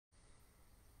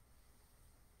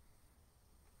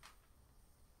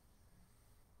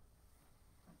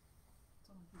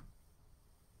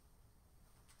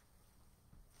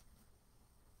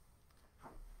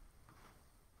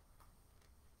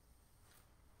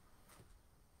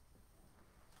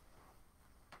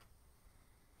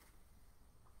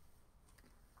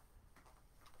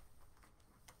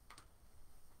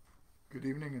Good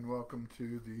evening and welcome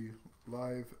to the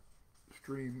live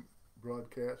stream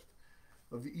broadcast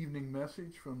of the evening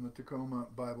message from the Tacoma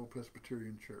Bible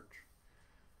Presbyterian Church.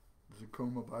 The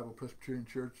Tacoma Bible Presbyterian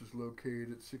Church is located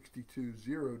at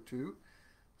 6202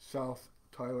 South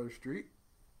Tyler Street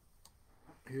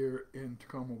here in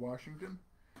Tacoma, Washington.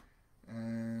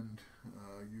 And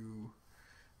you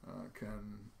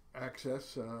can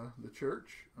access the church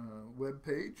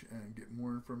webpage and get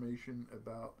more information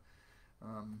about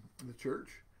the church.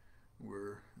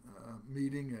 We're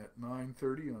meeting at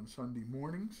 9:30 on Sunday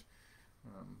mornings,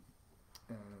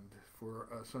 and for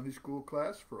a Sunday school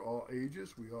class for all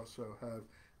ages. We also have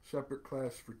separate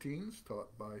class for teens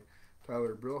taught by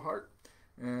Tyler Brillhart,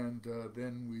 and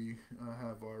then we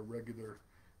have our regular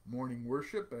morning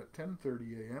worship at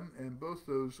 10:30 a.m. and both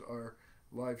those are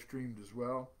live streamed as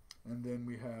well. And then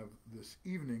we have this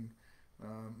evening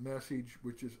message,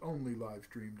 which is only live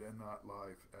streamed and not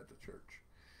live at the church.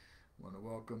 I want to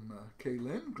welcome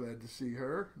Kaylin. Glad to see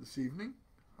her this evening.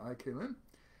 Hi, Kaylin.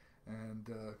 And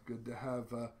good to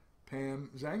have Pam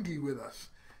Zangi with us.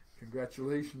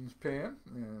 Congratulations, Pam,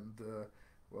 and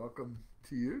welcome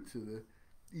to you to the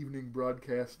evening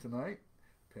broadcast tonight.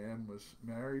 Pam was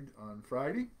married on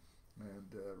Friday,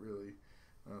 and really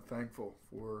thankful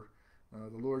for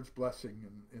the Lord's blessing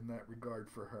in that regard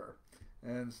for her.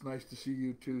 And it's nice to see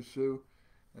you too, Sue.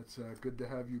 It's good to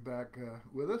have you back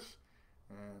with us,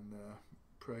 and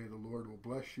pray the Lord will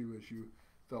bless you as you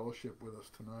fellowship with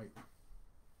us tonight.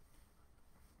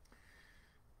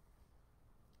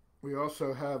 We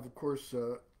also have, of course,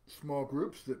 small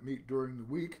groups that meet during the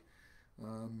week,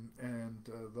 and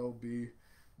they'll be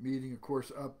meeting, of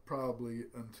course, up probably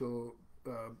until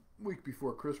week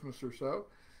before Christmas or so.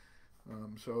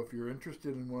 So if you're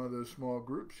interested in one of those small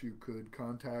groups, you could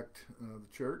contact the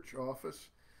church office,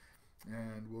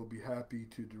 and we'll be happy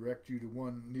to direct you to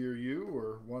one near you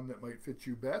or one that might fit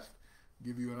you best,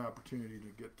 give you an opportunity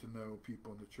to get to know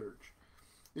people in the church.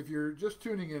 If you're just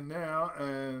tuning in now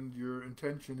and your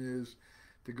intention is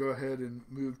to go ahead and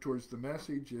move towards the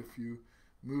message, if you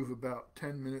move about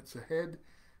 10 minutes ahead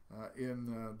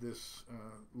in this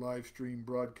live stream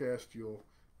broadcast, you'll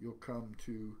come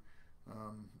to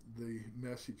the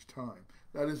message time.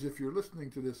 That is, if you're listening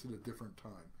to this at a different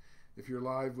time. If you're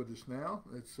live with us now,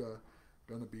 it's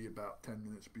going to be about 10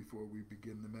 minutes before we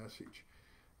begin the message.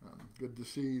 Good to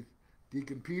see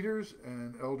Deacon Peters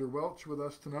and Elder Welch with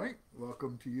us tonight.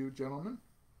 Welcome to you, gentlemen.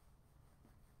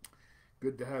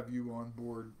 Good to have you on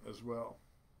board as well.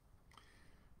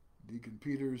 Deacon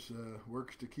Peters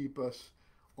works to keep us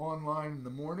online in the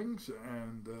mornings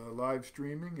and live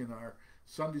streaming in our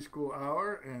Sunday school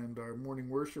hour and our morning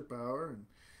worship hour, and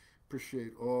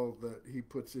appreciate all that he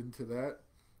puts into that.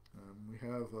 We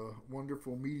have a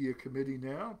wonderful media committee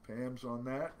now. Pam's on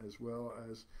that, as well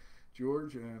as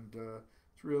George, and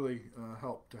it's really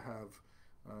helped to have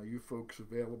you folks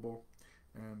available,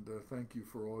 and thank you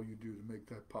for all you do to make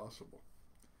that possible.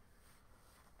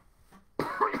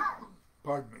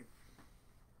 Pardon me.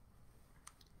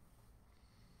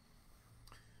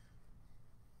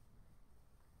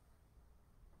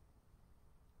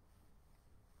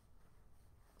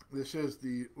 This is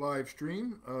the live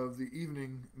stream of the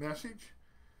evening message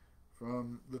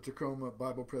from the Tacoma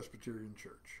Bible Presbyterian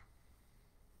Church.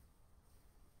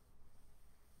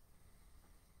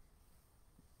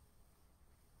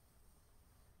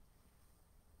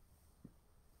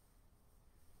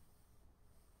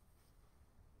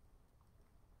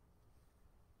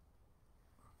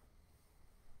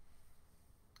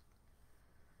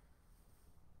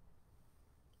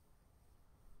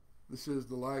 This is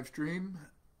the live stream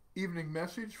evening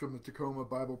message from the Tacoma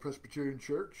Bible Presbyterian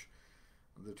Church.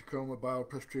 The Tacoma Bible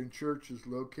Presbyterian Church is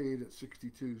located at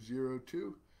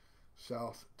 6202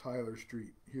 South Tyler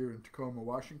Street here in Tacoma,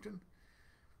 Washington.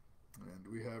 And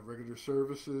we have regular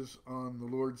services on the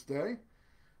Lord's Day,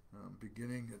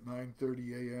 beginning at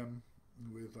 9:30 a.m.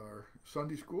 with our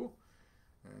Sunday school.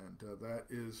 And that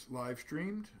is live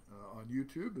streamed on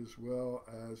YouTube, as well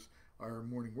as our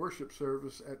morning worship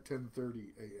service at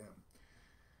 10:30 a.m.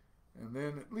 And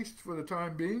then, at least for the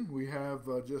time being, we have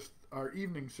just our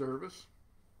evening service.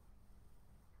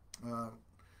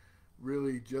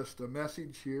 Really just a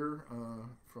message here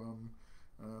from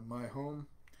my home.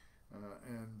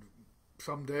 And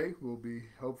someday we'll be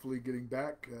hopefully getting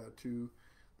back to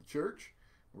the church.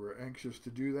 We're anxious to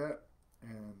do that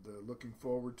and looking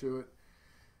forward to it.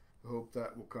 I hope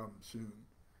that will come soon.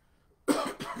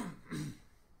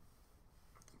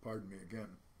 Pardon me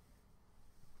again.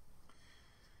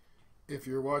 If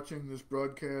you're watching this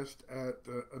broadcast at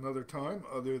another time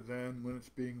other than when it's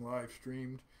being live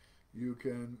streamed, you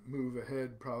can move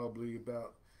ahead probably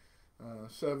about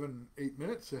 7-8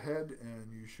 minutes ahead,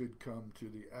 and you should come to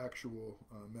the actual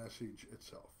message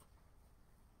itself.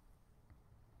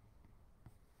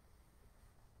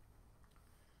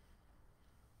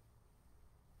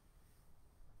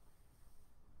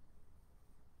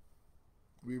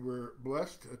 We were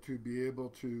blessed to be able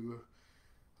to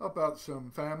help out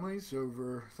some families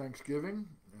over Thanksgiving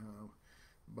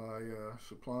by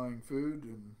supplying food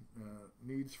and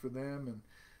needs for them, and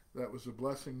that was a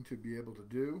blessing to be able to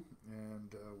do,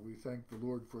 and we thank the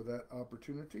Lord for that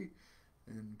opportunity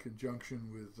in conjunction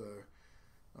with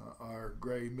our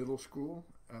Gray Middle School,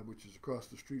 which is across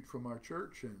the street from our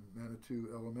church, and Manitou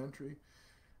Elementary,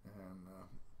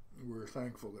 and we're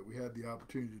thankful that we had the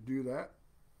opportunity to do that,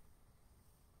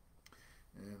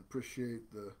 and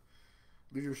appreciate the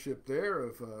leadership there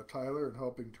of Tyler and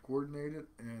helping to coordinate it,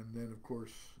 and then of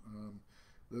course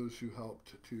those who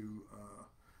helped to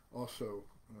also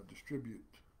distribute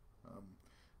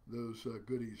those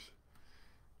goodies.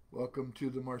 Welcome to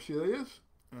the Marsilias.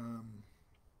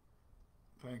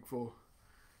 Thankful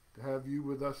to have you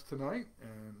with us tonight,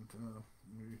 and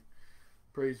we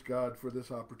praise God for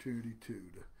this opportunity too,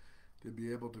 to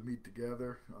be able to meet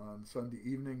together on Sunday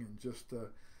evening and just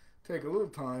take a little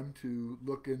time to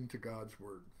look into God's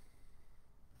Word.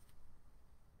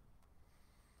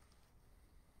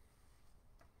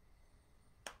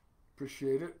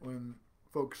 Appreciate it when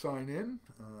folks sign in.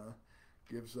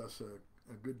 Gives us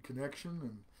a good connection,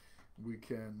 and we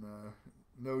can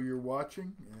know you're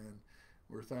watching, and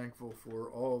we're thankful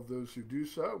for all of those who do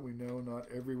so. We know not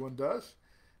everyone does,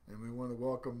 and we want to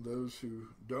welcome those who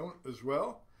don't as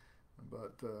well,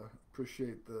 but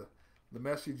appreciate the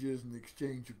messages and the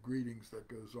exchange of greetings that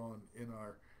goes on in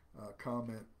our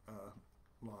comment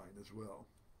line as well.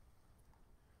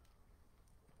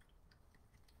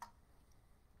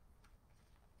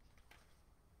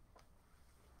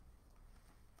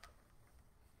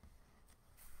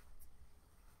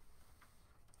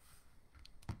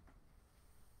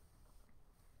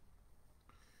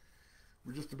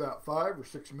 We're just about 5 or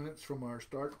 6 minutes from our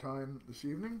start time this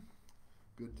evening.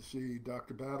 Good to see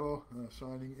Dr. Battle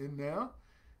signing in now,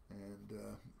 and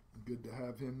good to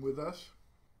have him with us.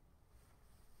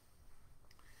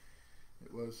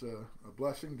 It was a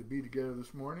blessing to be together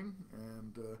this morning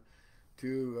and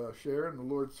to share in the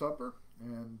Lord's Supper,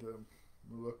 and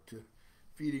we look to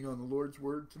feeding on the Lord's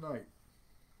Word tonight.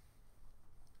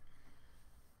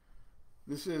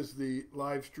 This is the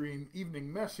live stream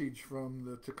evening message from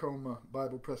the Tacoma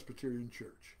Bible Presbyterian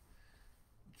Church.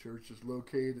 The church is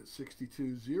located at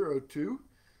 6202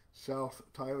 South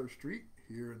Tyler Street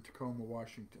here in Tacoma,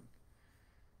 Washington.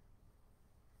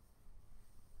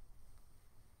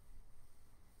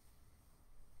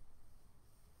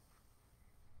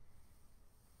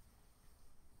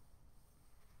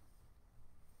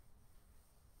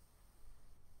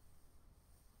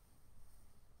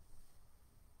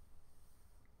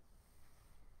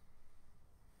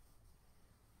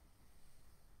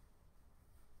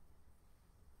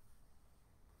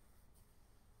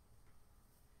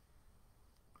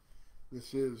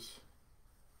 This is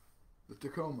the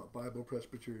Tacoma Bible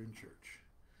Presbyterian Church.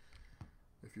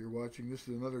 If you're watching this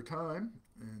at another time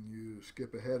and you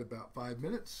skip ahead about 5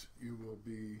 minutes, you will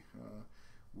be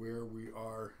where we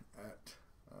are at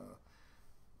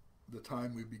the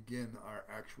time we begin our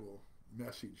actual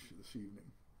message this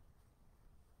evening.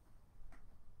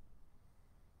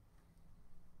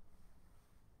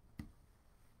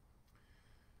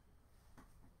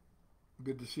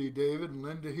 Good to see David and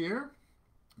Linda here.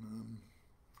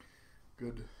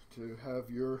 Good to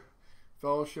have your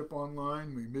fellowship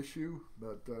online. We miss you,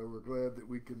 but we're glad that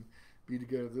we can be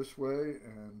together this way,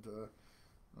 and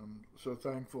I'm so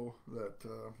thankful that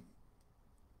the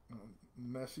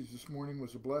message this morning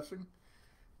was a blessing,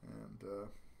 and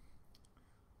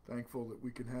thankful that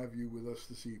we can have you with us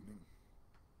this evening.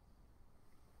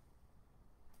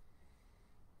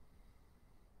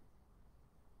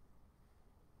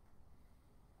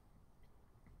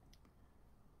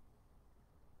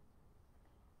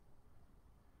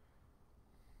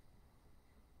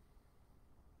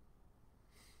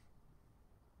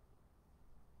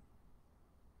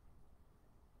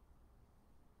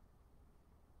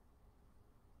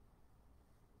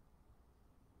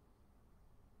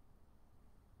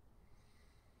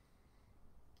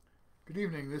 Good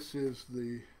evening. This is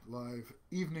the live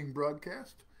evening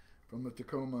broadcast from the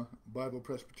Tacoma Bible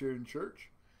Presbyterian Church.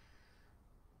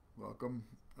 Welcome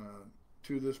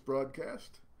to this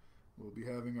broadcast. We'll be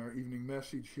having our evening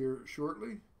message here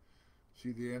shortly.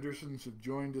 See, the Andersons have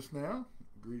joined us now.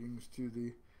 Greetings to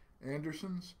the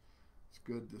Andersons. It's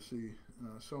good to see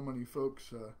so many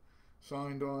folks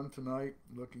signed on tonight.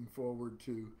 Looking forward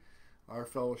to our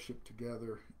fellowship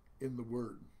together in the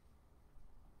Word.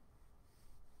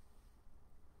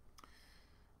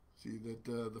 See that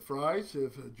the Fries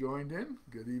have joined in.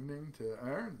 Good evening to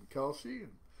Aaron and Kelsey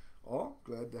and all.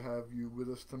 Glad to have you with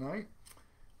us tonight.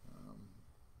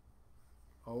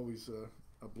 Always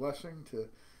a blessing to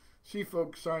see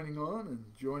folks signing on and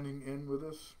joining in with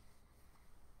us.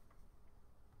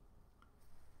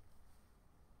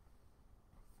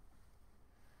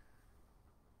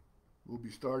 We'll be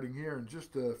starting here in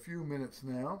just a few minutes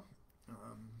now.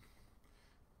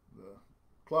 The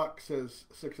clock says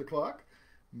 6 o'clock,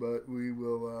 but we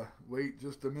will wait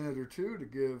just a minute or two to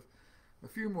give a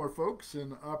few more folks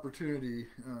an opportunity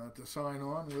to sign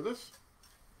on with us,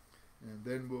 and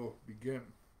then we'll begin.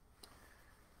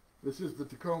 This is the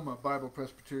Tacoma Bible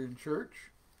Presbyterian Church,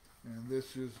 and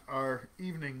this is our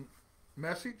evening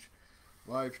message,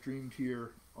 live streamed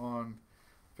here on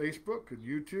Facebook and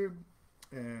YouTube,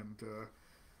 and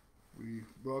we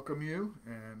welcome you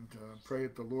and pray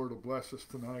that the Lord will bless us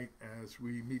tonight as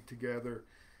we meet together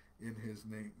in His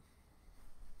name.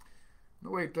 Now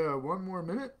wait one more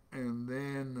minute, and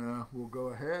then we'll go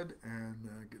ahead and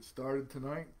get started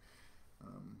tonight.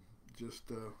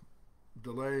 Just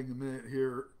delaying a minute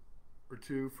here or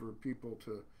two for people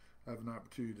to have an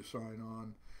opportunity to sign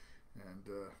on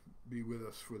and be with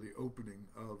us for the opening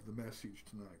of the message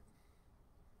tonight.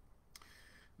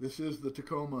 This is the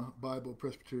Tacoma Bible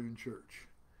Presbyterian Church.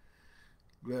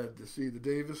 Glad to see the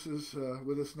Davises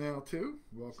with us now too.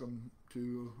 Welcome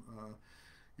to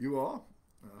you all.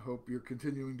 I hope you're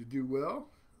continuing to do well.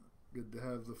 Good to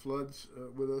have the Floods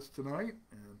with us tonight,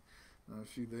 and I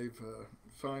see they've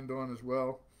signed on as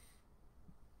well.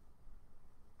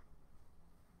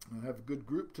 I have a good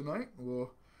group tonight.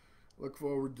 We'll look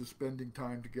forward to spending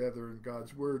time together in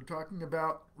God's Word, talking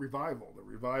about revival, the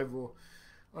revival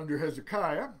under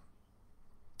Hezekiah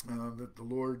that the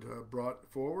Lord brought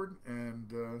forward,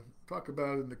 and talk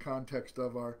about it in the context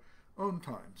of our own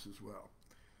times as well.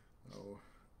 So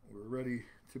we're ready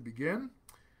to begin.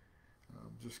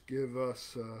 Just give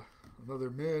us another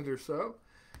minute or so,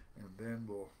 and then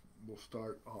we'll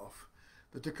start off.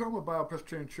 The Tacoma Bible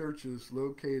Presbyterian Church is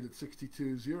located at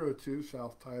 6202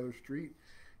 South Tyler Street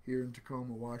here in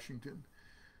Tacoma, Washington.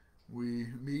 We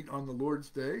meet on the Lord's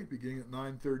Day beginning at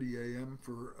 9:30 a.m.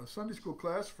 for a Sunday school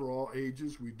class for all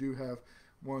ages. We do have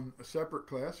a separate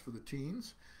class for the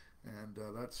teens, and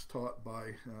that's taught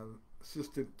by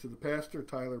assistant to the pastor,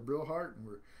 Tyler Brillhart, and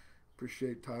we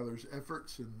appreciate Tyler's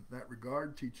efforts in that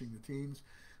regard, teaching the teens.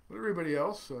 But everybody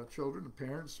else, children and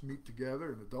parents, meet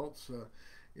together, and adults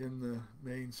in the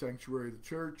main sanctuary of the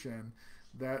church, and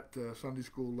that Sunday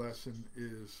school lesson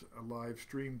is live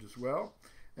streamed as well.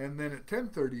 And then at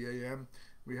 10:30 a.m.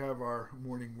 we have our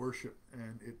morning worship,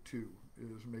 and it too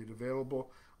is made available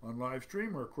on live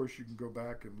stream, or of course you can go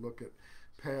back and look at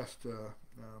past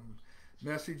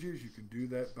messages. You can do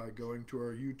that by going to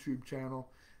our YouTube channel,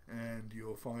 and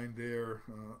you'll find there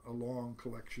a long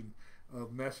collection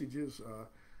of messages.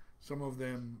 Some of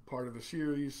them part of a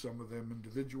series, some of them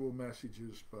individual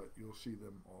messages, but you'll see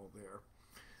them all there.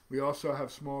 We also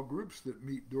have small groups that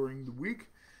meet during the week,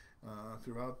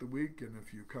 throughout the week, and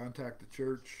if you contact the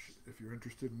church, if you're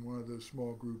interested in one of those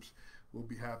small groups, we'll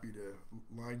be happy to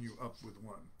line you up with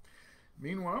one.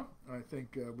 Meanwhile, I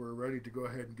think we're ready to go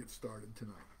ahead and get started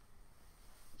tonight.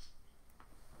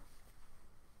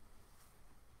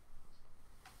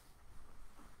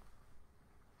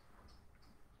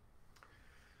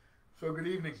 So good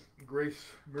evening. Grace,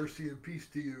 mercy, and peace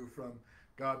to you from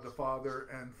God the Father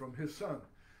and from His Son,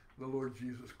 the Lord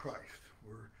Jesus Christ.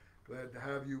 We're glad to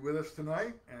have you with us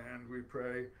tonight, and we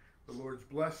pray the Lord's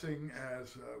blessing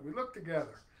as we look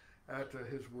together at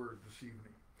His Word this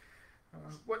evening.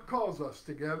 What calls us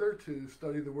together to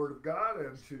study the Word of God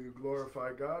and to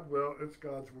glorify God? Well, it's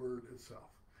God's Word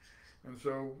itself. And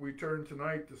so we turn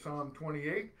tonight to Psalm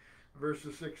 28,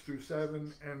 verses 6 through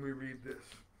 7, and we read this.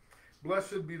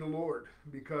 Blessed be the Lord,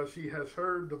 because He has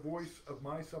heard the voice of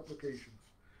my supplications.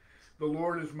 The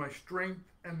Lord is my strength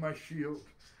and my shield.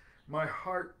 My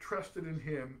heart trusted in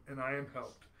Him, and I am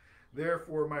helped.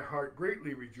 Therefore my heart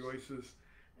greatly rejoices,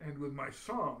 and with my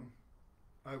song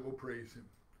I will praise Him.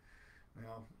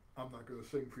 Now, I'm not going to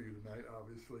sing for you tonight,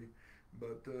 obviously,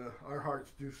 but our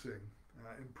hearts do sing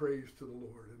in praise to the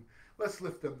Lord. And let's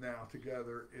lift them now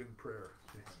together in prayer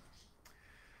to Him.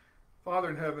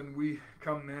 Father in heaven, we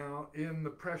come now in the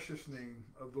precious name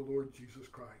of the Lord Jesus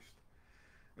Christ.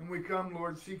 And we come,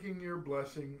 Lord, seeking your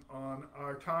blessing on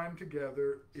our time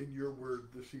together in your word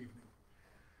this evening.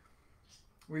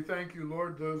 We thank you,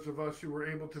 Lord, those of us who were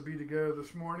able to be together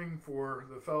this morning, for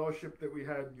the fellowship that we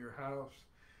had in your house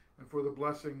and for the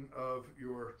blessing of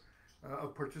your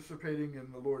of participating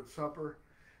in the Lord's Supper.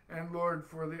 And Lord,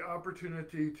 for the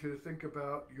opportunity to think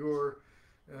about your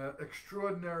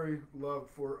extraordinary love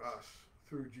for us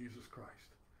through Jesus Christ.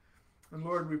 And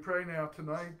Lord, we pray now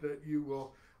tonight that you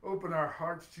will open our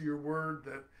hearts to your word,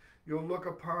 that you'll look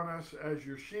upon us as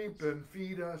your sheep and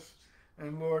feed us.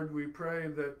 And Lord, we pray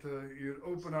that you'd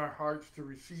open our hearts to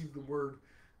receive the word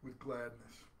with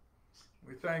gladness.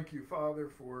 We thank you, Father,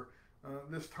 for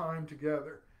this time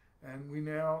together. And we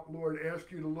now, Lord,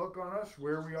 ask you to look on us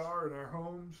where we are in our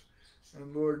homes,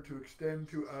 and Lord, to extend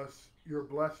to us your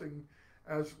blessing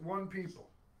as one people.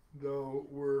 Though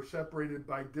we're separated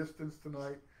by distance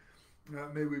tonight,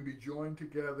 may we be joined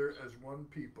together as one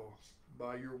people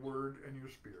by your word and your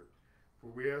spirit.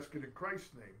 For we ask it in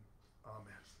Christ's name.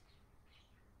 Amen.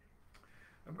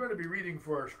 I'm going to be reading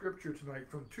for our scripture tonight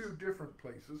from two different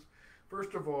places.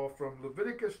 First of all, from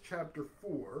Leviticus chapter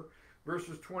 4,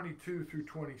 verses 22 through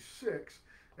 26,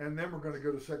 and then we're going to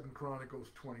go to 2 Chronicles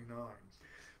 29.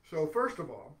 So first of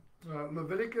all,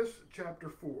 Leviticus chapter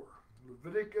 4.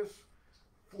 Leviticus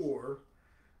 4,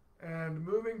 and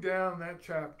moving down that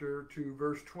chapter to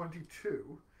verse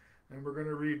 22, and we're going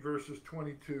to read verses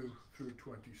 22 through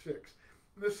 26.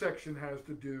 This section has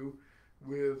to do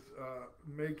with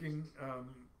making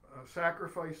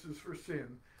sacrifices for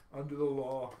sin under the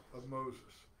law of Moses.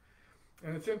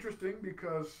 And it's interesting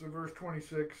because verse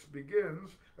 26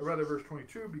 begins, or rather verse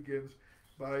 22 begins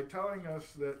by telling us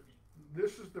that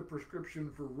this is the prescription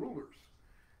for rulers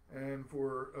and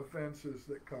for offenses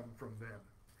that come from them.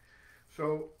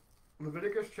 So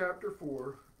Leviticus chapter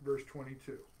 4, verse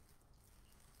 22.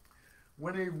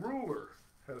 When a ruler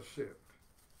has sinned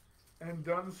and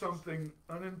done something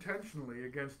unintentionally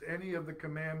against any of the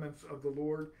commandments of the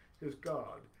Lord his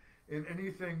God, in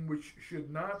anything which should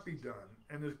not be done,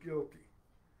 and is guilty,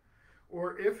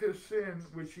 or if his sin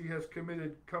which he has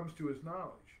committed comes to his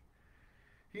knowledge,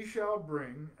 he shall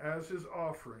bring as his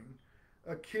offering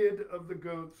a kid of the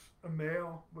goats, a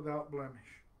male without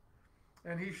blemish.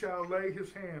 And he shall lay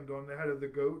his hand on the head of the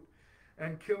goat,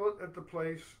 and kill it at the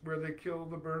place where they kill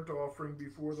the burnt offering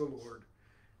before the Lord.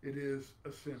 It is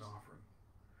a sin offering.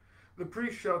 The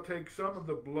priest shall take some of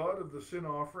the blood of the sin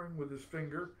offering with his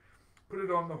finger, put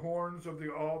it on the horns of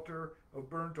the altar of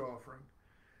burnt offering,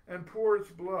 and pour its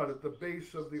blood at the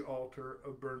base of the altar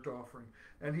of burnt offering.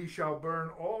 And he shall burn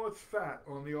all its fat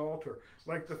on the altar,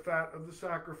 like the fat of the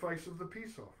sacrifice of the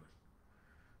peace offering.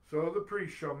 So the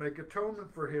priest shall make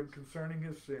atonement for him concerning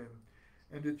his sin,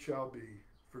 and it shall be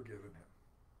forgiven him.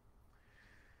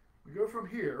 We go from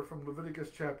here, from Leviticus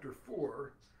chapter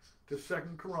 4, to 2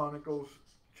 Chronicles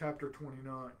chapter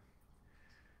 29.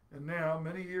 And now,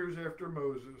 many years after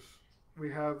Moses, we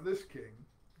have this king,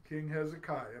 King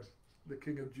Hezekiah, the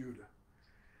king of Judah.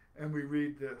 And we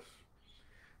read this.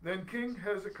 Then King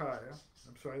Hezekiah,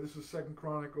 this is 2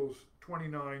 Chronicles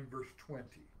 29, verse 20.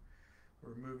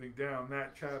 We're moving down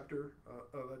that chapter,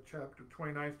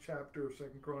 29th chapter of 2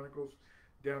 Chronicles,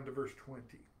 down to verse 20.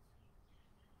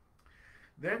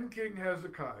 Then King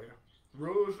Hezekiah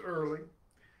rose early,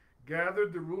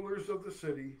 gathered the rulers of the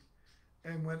city,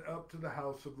 and went up to the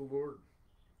house of the Lord.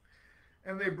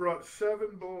 And they brought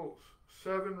 7 bulls,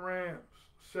 7 rams,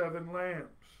 7 lambs,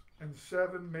 and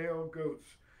 7 male goats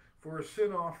for a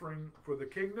sin offering for the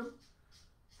kingdom,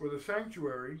 for the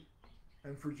sanctuary,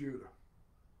 and for Judah.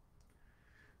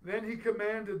 Then he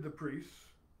commanded the priests,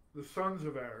 the sons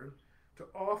of Aaron, to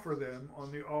offer them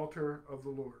on the altar of the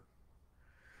Lord.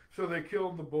 So they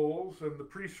killed the bulls, and the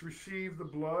priests received the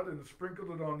blood and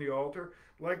sprinkled it on the altar.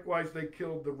 Likewise they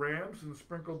killed the rams and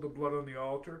sprinkled the blood on the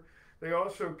altar. They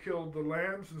also killed the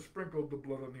lambs and sprinkled the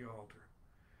blood on the altar.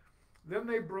 Then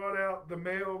they brought out the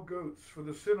male goats for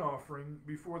the sin offering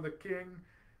before the king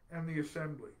and the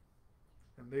assembly,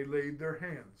 and they laid their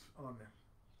hands on them.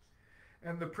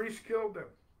 And the priests killed them,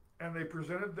 and they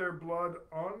presented their blood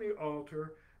on the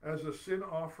altar as a sin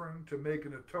offering to make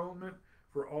an atonement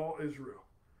for all Israel.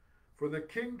 For the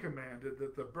king commanded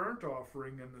that the burnt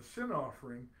offering and the sin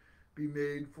offering be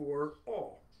made for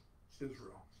all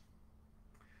Israel.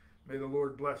 May the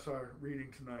Lord bless our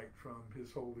reading tonight from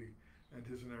his holy and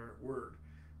his inerrant word.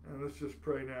 And let's just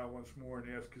pray now once more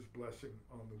and ask his blessing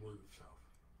on the word itself.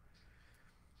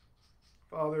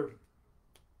 Father,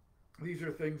 these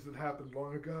are things that happened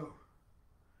long ago.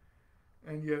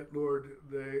 And yet, Lord,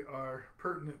 they are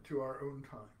pertinent to our own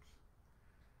times.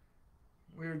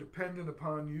 We are dependent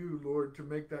upon you, Lord, to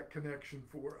make that connection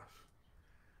for us.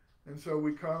 And so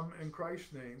we come in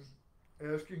Christ's name,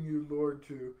 asking you, Lord,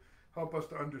 to help us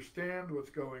to understand what's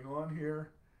going on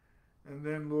here, and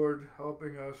then, Lord,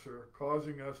 helping us or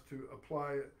causing us to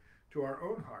apply it to our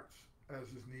own hearts as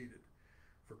is needed.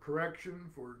 for correction,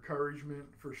 for encouragement,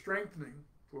 for strengthening,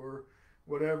 for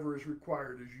whatever is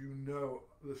required as you know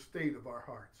the state of our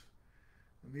hearts.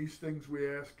 And these things we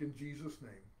ask in Jesus'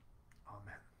 name.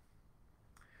 Amen.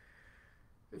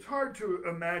 It's hard to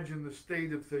imagine the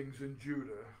state of things in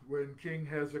Judah when King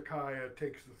Hezekiah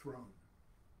takes the throne.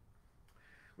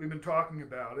 We've been talking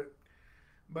about it,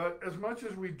 but as much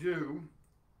as we do,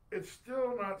 it's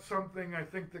still not something I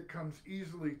think that comes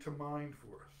easily to mind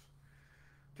for us.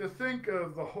 To think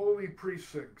of the holy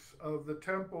precincts of the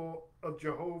temple of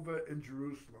Jehovah in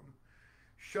Jerusalem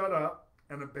shut up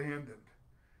and abandoned,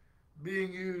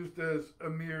 being used as a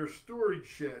mere storage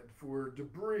shed for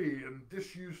debris and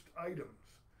disused items.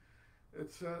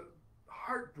 It's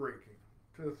heartbreaking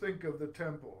to think of the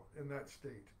temple in that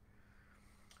state.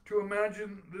 To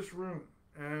imagine this room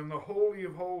and the Holy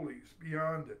of Holies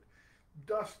beyond it,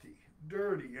 dusty,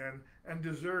 dirty, and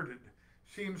deserted,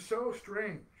 seems so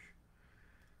strange.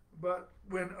 But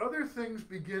when other things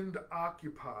begin to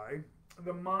occupy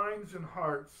the minds and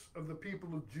hearts of the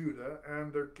people of Judah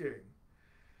and their king,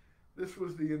 this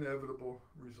was the inevitable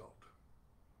result.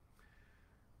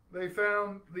 They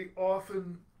found the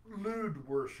often lewd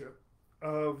worship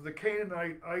of the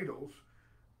Canaanite idols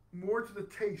more to the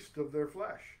taste of their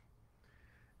flesh,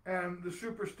 and the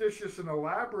superstitious and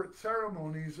elaborate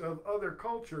ceremonies of other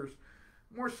cultures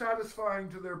more satisfying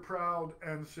to their proud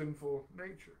and sinful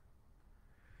nature.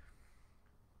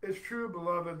 It's true,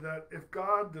 beloved, that if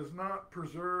God does not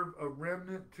preserve a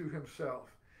remnant to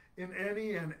himself in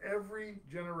any and every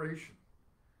generation,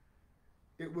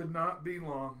 it would not be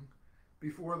long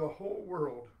before the whole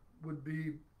world would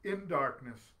be in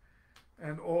darkness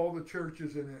and all the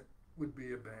churches in it would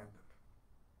be abandoned.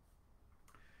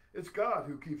 It's God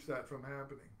who keeps that from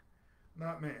happening,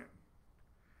 not man.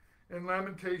 In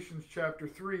Lamentations chapter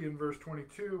 3 and verse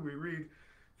 22, we read,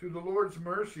 "Through the Lord's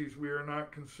mercies we are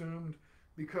not consumed,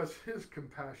 because his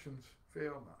compassions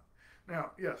fail not."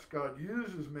 Now, yes, God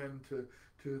uses men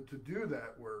to do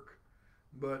that work,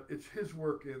 but it's his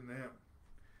work in them.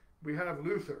 We have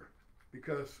Luther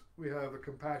because we have a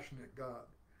compassionate God.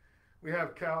 We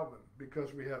have Calvin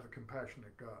because we have a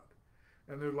compassionate God.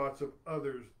 And there are lots of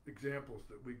other examples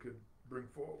that we could bring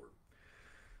forward.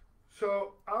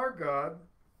 So our God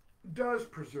does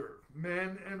preserve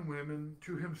men and women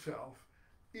to himself,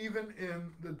 even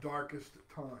in the darkest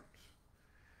times.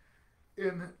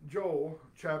 In Joel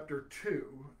chapter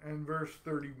 2 and verse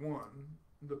 31,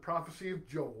 the prophecy of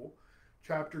Joel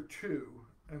chapter 2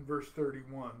 and verse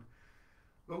 31,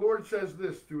 the Lord says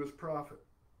this through his prophet: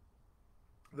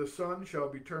 "The sun shall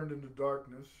be turned into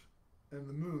darkness and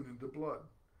the moon into blood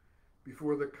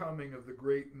before the coming of the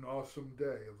great and awesome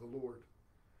day of the Lord.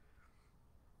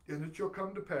 And it shall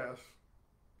come to pass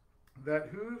that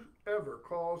whoever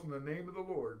calls in the name of the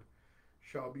Lord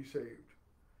shall be saved.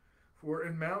 For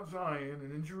in Mount Zion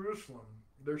and in Jerusalem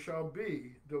there shall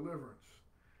be deliverance,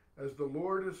 as the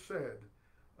Lord has said,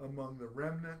 among the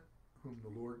remnant whom the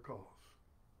Lord calls."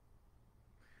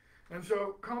 And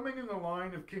so, coming in the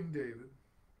line of King David,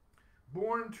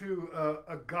 born to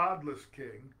a godless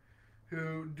king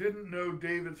who didn't know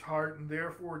David's heart and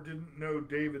therefore didn't know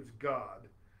David's God,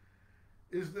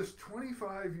 is this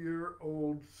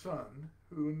 25-year-old son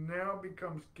who now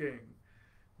becomes king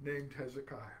named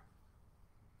Hezekiah.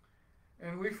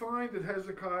 And we find that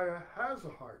Hezekiah has a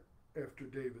heart after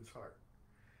David's heart.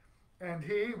 And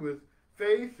he, with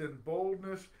faith and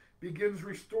boldness, begins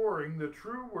restoring the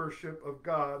true worship of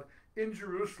God in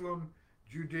Jerusalem,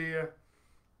 Judea,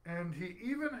 and he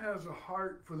even has a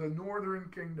heart for the northern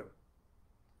kingdom.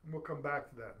 And we'll come back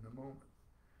to that in a moment.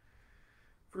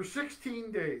 For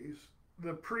 16 days,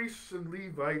 the priests and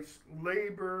Levites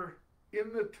labor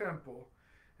in the temple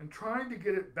and trying to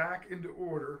get it back into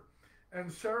order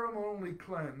and ceremonially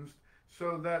cleansed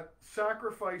so that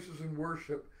sacrifices and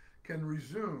worship can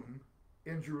resume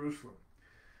in Jerusalem.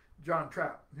 John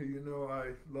Trapp, who you know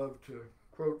I love to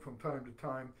quote from time to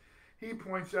time, he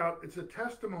points out it's a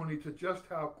testimony to just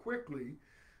how quickly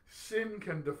sin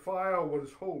can defile what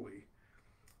is holy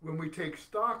when we take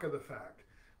stock of the fact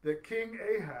that King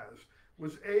Ahaz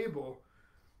was able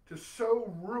to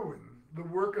so ruin the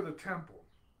work of the temple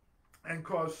and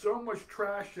cause so much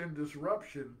trash and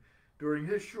disruption during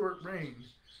his short reign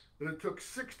that it took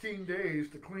 16 days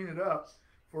to clean it up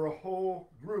for a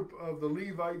whole group of the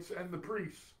Levites and the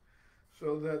priests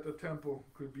so that the temple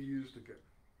could be used again.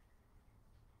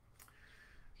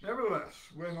 Nevertheless,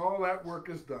 when all that work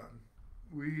is done,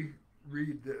 we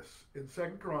read this in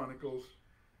 2 Chronicles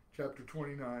chapter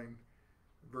 29,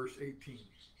 verse 18.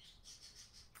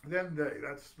 Then they,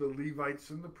 that's the Levites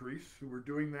and the priests who were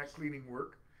doing that cleaning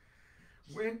work,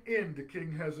 went in to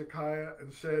King Hezekiah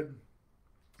and said,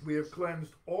 We have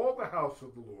cleansed all the house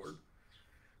of the Lord,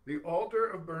 the altar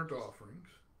of burnt offerings,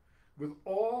 with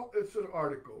all its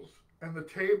articles, and the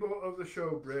table of the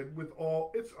showbread with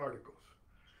all its articles.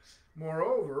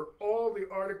 Moreover, all the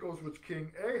articles which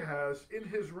King Ahaz in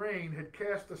his reign had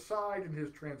cast aside in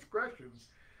his transgressions,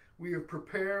 we have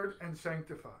prepared and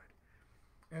sanctified.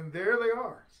 And there they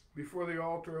are, before the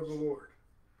altar of the Lord.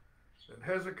 Then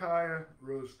Hezekiah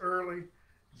rose early,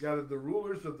 gathered the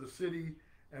rulers of the city,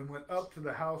 and went up to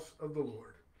the house of the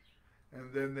Lord.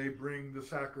 And then they bring the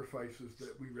sacrifices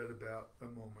that we read about a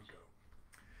moment ago.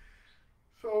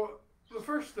 So the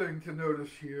first thing to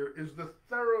notice here is the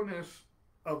thoroughness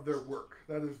of their work.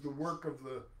 That is the work of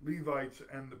the Levites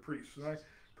and the priests. And I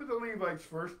put the Levites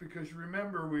first because you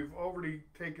remember we've already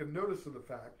taken notice of the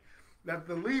fact that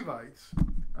the Levites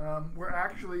were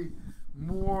actually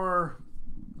more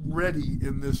ready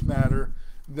in this matter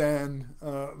than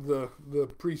the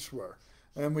priests were.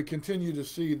 And we continue to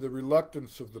see the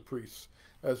reluctance of the priests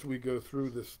as we go through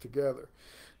this together.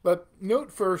 But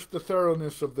note first the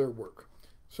thoroughness of their work.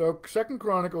 So 2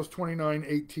 Chronicles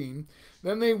 29:18,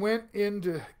 then they went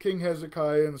into King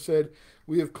Hezekiah and said,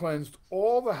 we have cleansed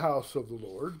all the house of the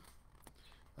Lord.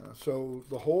 So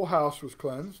the whole house was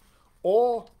cleansed,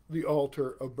 all the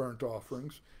altar of burnt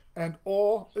offerings, and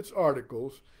all its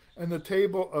articles, and the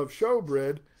table of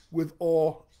showbread with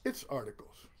all its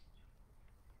articles.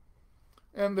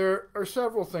 And there are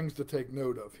several things to take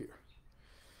note of here.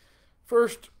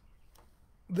 First,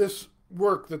 this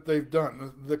work that they've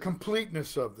done, the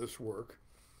completeness of this work,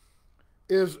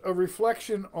 is a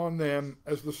reflection on them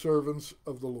as the servants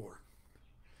of the Lord.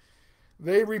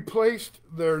 They replaced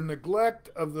their neglect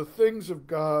of the things of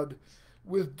God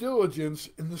with diligence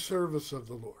in the service of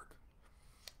the Lord.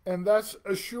 And that's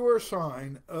a sure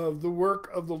sign of the work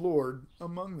of the Lord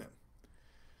among them.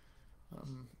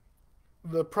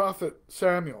 The prophet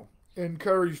Samuel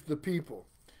encouraged the people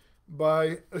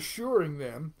by assuring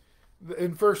them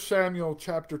in 1 Samuel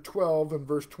chapter 12 and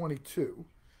verse 22,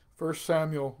 1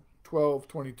 Samuel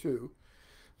 12:22,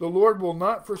 the Lord will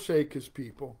not forsake his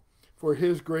people for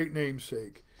his great name's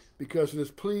sake, because it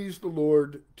has pleased the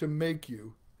Lord to make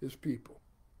you his people.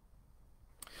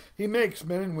 He makes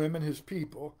men and women his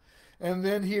people, and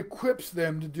then he equips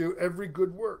them to do every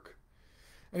good work.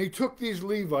 And he took these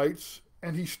Levites,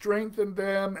 and he strengthened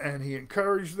them, and he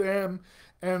encouraged them,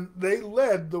 and they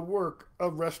led the work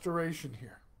of restoration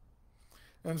here.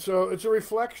 And so it's a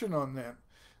reflection on them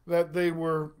that they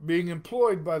were being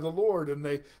employed by the Lord, and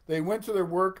they went to their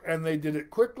work, and they did it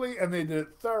quickly, and they did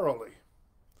it thoroughly.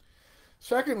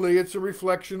 Secondly, it's a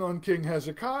reflection on King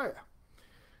Hezekiah.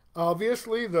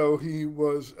 Obviously, though he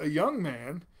was a young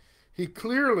man, he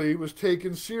clearly was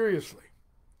taken seriously,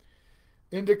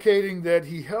 indicating that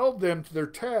he held them to their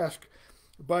task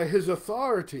by his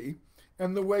authority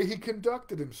and the way he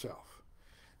conducted himself.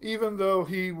 Even though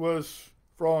he was,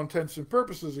 for all intents and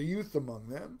purposes, a youth among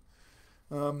them,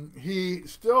 he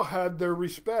still had their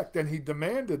respect, and he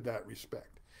demanded that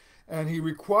respect. And he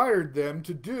required them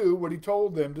to do what he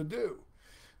told them to do.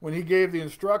 When he gave the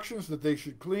instructions that they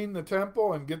should clean the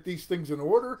temple and get these things in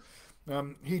order,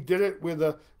 he did it with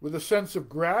a sense of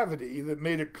gravity that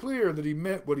made it clear that he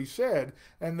meant what he said,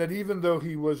 and that even though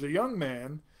he was a young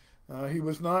man, he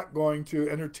was not going to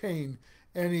entertain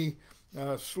any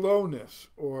slowness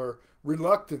or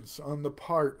reluctance on the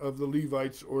part of the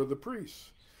Levites or the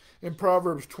priests. In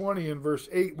Proverbs 20 and verse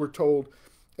 8, we're told,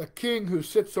 a king who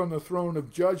sits on the throne of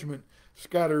judgment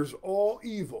scatters all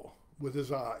evil with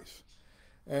his eyes.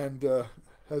 And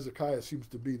Hezekiah seems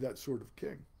to be that sort of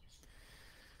king.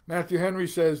 Matthew Henry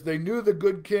says, they knew the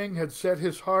good king had set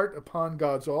his heart upon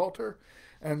God's altar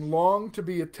and longed to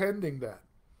be attending that.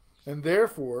 And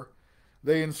therefore,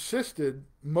 they insisted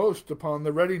most upon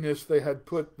the readiness they had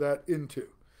put that into,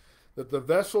 that the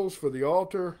vessels for the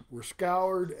altar were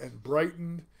scoured and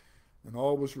brightened, and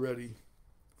all was ready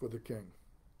for the king.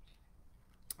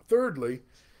 Thirdly,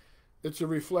 it's a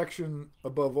reflection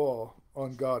above all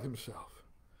on God himself,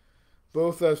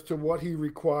 both as to what he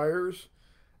requires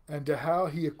and to how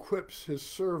he equips his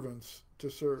servants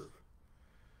to serve.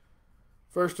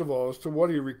 First of all, as to what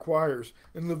he requires.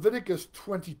 In Leviticus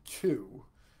 22,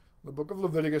 the book of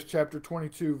Leviticus chapter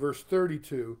 22, verse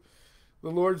 32,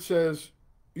 the Lord says,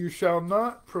 you shall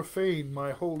not profane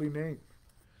my holy name,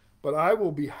 but I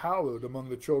will be hallowed among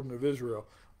the children of Israel.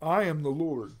 I am the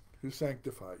Lord who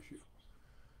sanctifies you.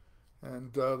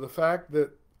 And the fact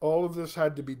that all of this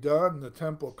had to be done, the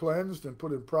temple cleansed and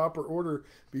put in proper order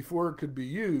before it could be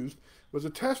used, was a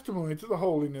testimony to the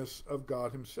holiness of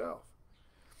God himself.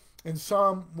 In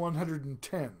Psalm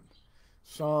 110,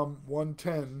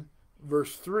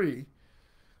 verse 3,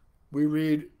 we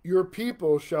read, "Your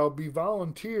people shall be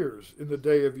volunteers in the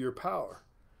day of your power.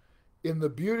 In the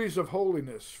beauties of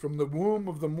holiness, from the womb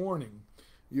of the morning,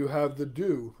 you have the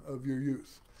dew of your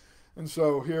youth." And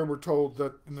so here we're told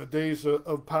that in the days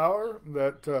of power,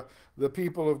 that the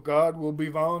people of God will be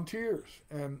volunteers.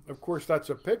 And of course, that's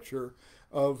a picture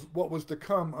of what was to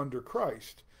come under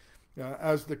Christ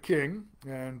as the king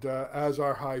and as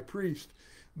our high priest.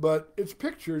 But it's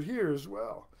pictured here as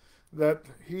well, that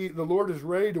the Lord is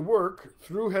ready to work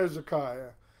through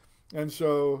Hezekiah, and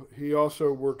so he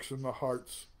also works in the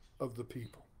hearts of the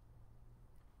people.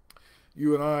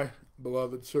 You and I,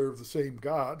 beloved, serve the same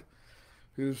God,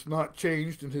 who's not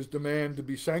changed in his demand to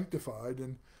be sanctified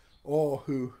in all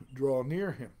who draw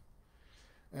near him.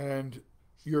 And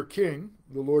your King,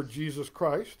 the Lord Jesus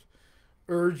Christ,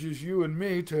 urges you and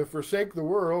me to forsake the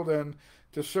world and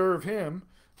to serve him,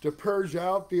 to purge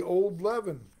out the old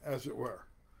leaven, as it were.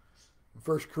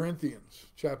 1 Corinthians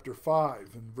chapter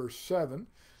 5 and verse 7,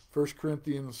 1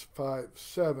 Corinthians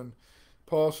 5:7,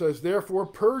 Paul says, "Therefore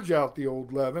purge out the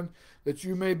old leaven, that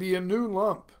you may be a new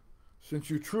lump, since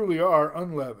you truly are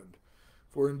unleavened.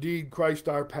 For indeed Christ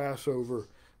our Passover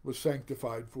was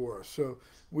sanctified for us." So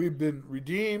we've been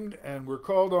redeemed and we're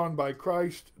called on by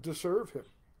Christ to serve him.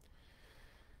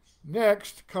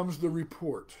 Next comes the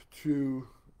report to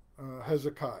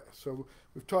Hezekiah. So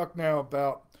we've talked now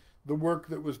about the work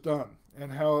that was done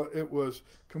and how it was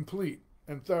complete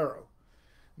and thorough.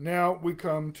 Now we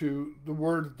come to the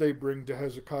word that they bring to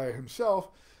Hezekiah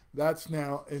himself. That's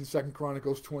now in 2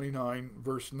 Chronicles 29,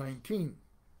 verse 19.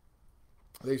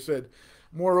 They said,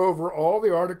 "Moreover, all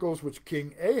the articles which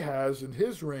King Ahaz in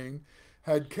his reign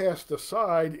had cast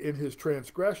aside in his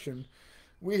transgression,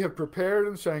 we have prepared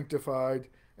and sanctified,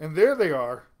 and there they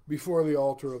are before the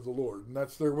altar of the Lord." And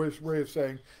that's their way of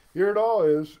saying, here it all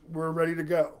is, we're ready to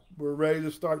go. We're ready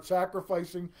to start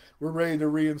sacrificing. We're ready to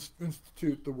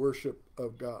reinstitute the worship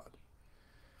of God.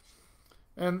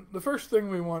 And the first thing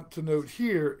we want to note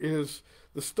here is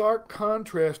the stark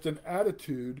contrast in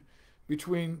attitude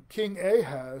between King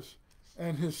Ahaz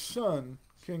and his son,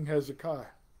 King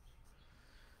Hezekiah.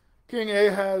 King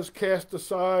Ahaz cast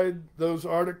aside those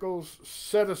articles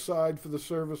set aside for the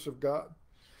service of God.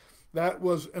 That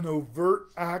was an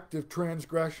overt act of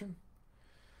transgression.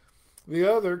 The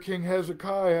other, King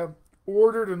Hezekiah,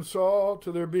 ordered and saw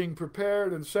to their being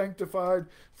prepared and sanctified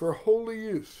for holy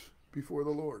use before the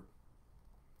Lord.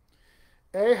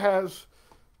 Ahaz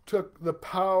took the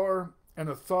power and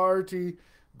authority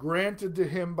granted to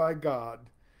him by God,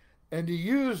 and he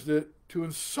used it to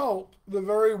insult the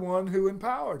very one who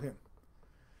empowered him.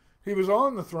 He was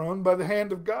on the throne by the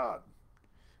hand of God,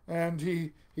 and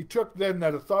he took then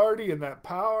that authority and that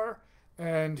power,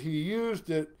 and he used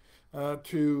it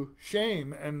to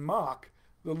shame and mock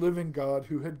the living God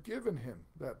who had given him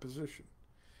that position.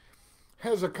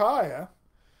 Hezekiah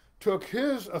took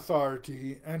his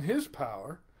authority and his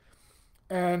power,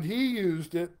 and he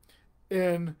used it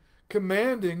in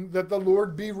commanding that the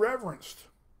Lord be reverenced.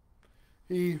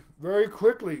 He very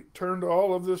quickly turned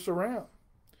all of this around.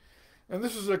 And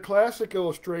this is a classic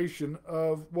illustration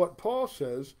of what Paul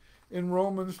says in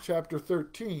Romans chapter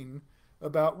 13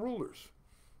 about rulers.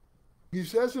 He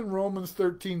says in Romans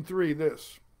 13:3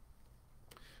 this,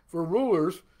 "For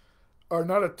rulers are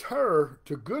not a terror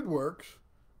to good works,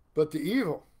 but to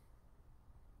evil."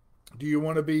 Do you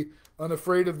want to be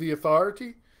unafraid of the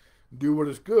authority? Do what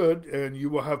is good, and you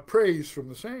will have praise from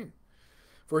the same.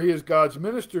 For he is God's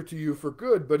minister to you for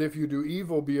good, but if you do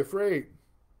evil, be afraid.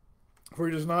 For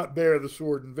he does not bear the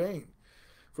sword in vain.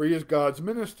 For he is God's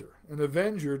minister, an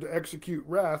avenger to execute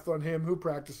wrath on him who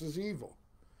practices evil.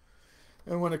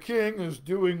 And when a king is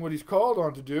doing what he's called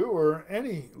on to do, or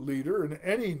any leader in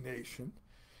any nation,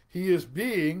 he is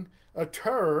being a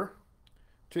terror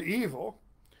to evil,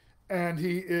 and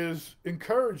he is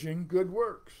encouraging good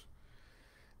works.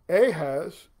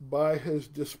 Ahaz, by his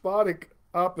despotic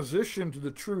opposition to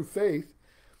the true faith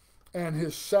and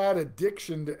his sad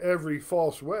addiction to every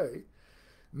false way,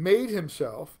 made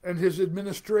himself and his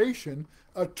administration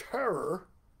a terror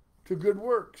to good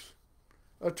works,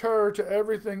 a terror to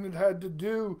everything that had to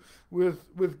do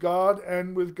with God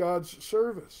and with God's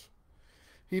service.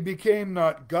 He became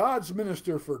not God's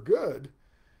minister for good,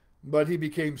 but he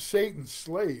became Satan's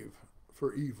slave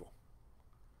for evil.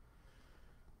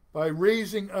 By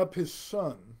raising up his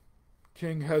son,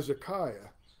 King Hezekiah,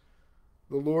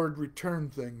 the Lord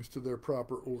returned things to their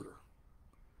proper order.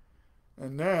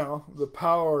 And now the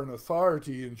power and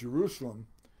authority in Jerusalem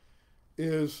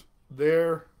is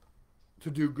there to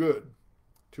do good,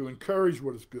 to encourage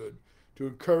what is good, to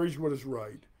encourage what is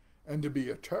right, and to be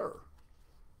a terror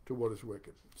to what is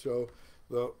wicked. So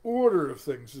The order of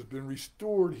things has been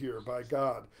restored here by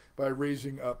God by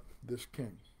raising up this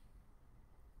king.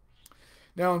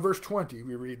 Now in verse 20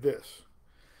 we read this.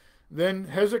 Then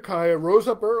Hezekiah rose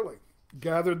up early,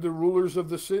 gathered the rulers of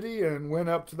the city, and went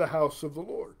up to the house of the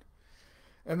Lord.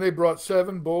 And they brought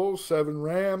 7 bulls, 7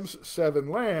 rams, 7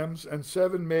 lambs, and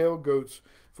 7 male goats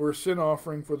for a sin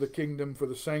offering for the kingdom, for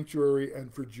the sanctuary,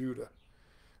 and for Judah.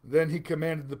 Then he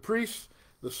commanded the priests,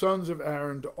 the sons of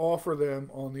Aaron, to offer them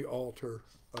on the altar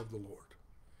of the Lord.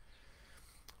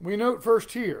 We note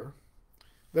first here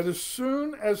that as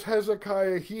soon as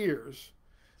Hezekiah hears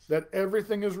that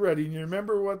everything is ready, and you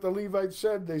remember what the Levites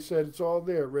said, they said it's all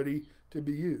there, ready to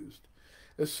be used.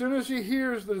 As soon as he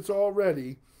hears that it's all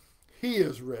ready, he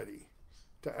is ready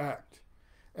to act.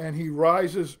 And he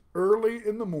rises early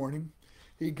in the morning.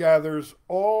 He gathers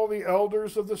all the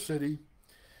elders of the city,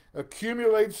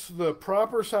 accumulates the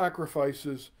proper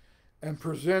sacrifices, and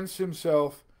presents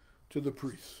himself to the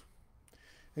priests.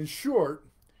 In short,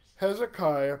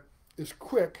 Hezekiah is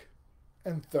quick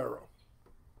and thorough.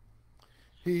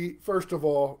 He, first of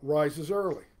all, rises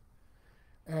early.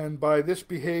 And by this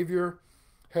behavior,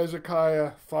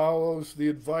 Hezekiah follows the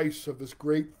advice of his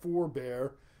great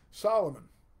forebear, Solomon.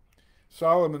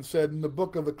 Solomon said in the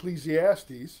book of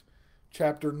Ecclesiastes,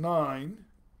 chapter 9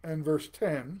 and verse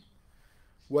 10,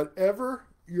 "Whatever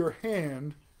your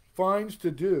hand finds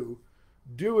to do,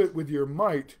 do it with your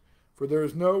might, for there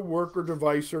is no work or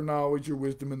device or knowledge or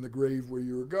wisdom in the grave where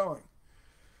you are going."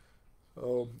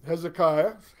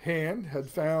 Hezekiah's hand had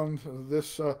found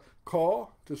this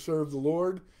call to serve the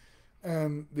Lord,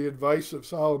 and the advice of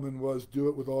Solomon was, do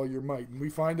it with all your might. And we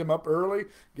find him up early,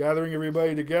 gathering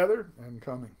everybody together and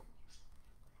coming.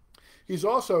 He's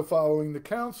also following the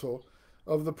counsel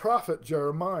of the prophet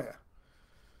Jeremiah,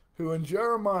 who in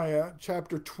Jeremiah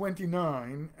chapter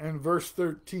 29 and verse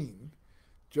 13,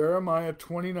 Jeremiah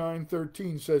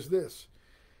 29:13 says this,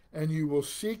 "And you will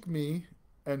seek me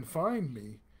and find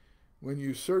me when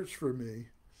you search for me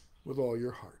with all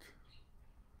your heart,"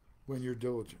 when you're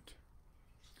diligent.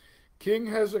 King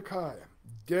Hezekiah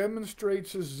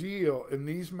demonstrates his zeal in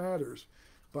these matters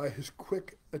by his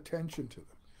quick attention to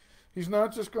them. He's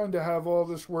not just going to have all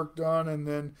this work done and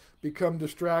then become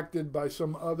distracted by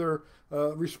some other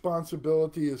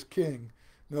responsibility as king.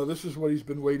 No, this is what he's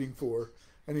been waiting for,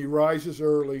 and he rises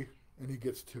early and he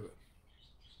gets to it.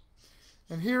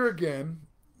 And here again,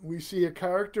 we see a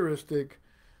characteristic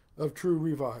of true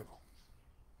revival.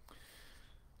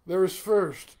 There is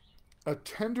first a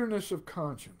tenderness of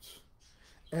conscience,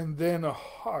 and then a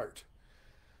heart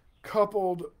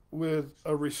coupled with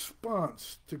a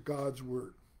response to God's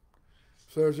word.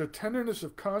 So there's a tenderness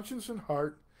of conscience and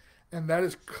heart, and that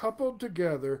is coupled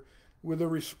together with a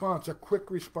response, a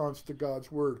quick response to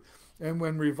God's word. And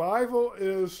when revival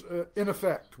is in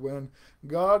effect, when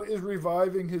God is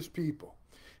reviving his people,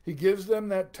 he gives them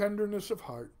that tenderness of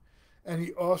heart, and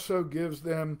he also gives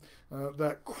them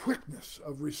that quickness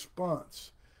of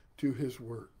response to his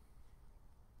word.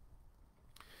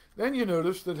 Then you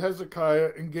notice that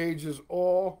Hezekiah engages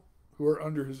all who are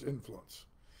under his influence.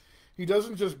 He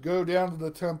doesn't just go down to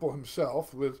the temple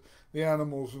himself with the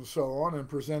animals and so on and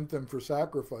present them for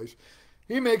sacrifice.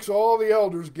 He makes all the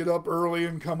elders get up early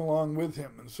and come along with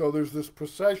him. And so there's this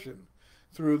procession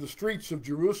through the streets of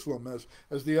Jerusalem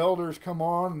as the elders come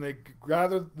on and they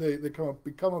gather, they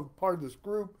become a part of this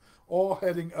group, all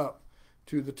heading up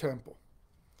to the temple.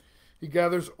 He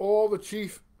gathers all the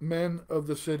chief men of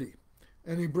the city,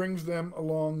 and he brings them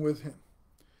along with him.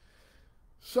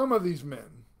 Some of these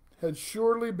men had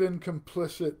surely been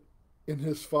complicit in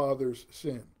his father's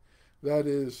sin, that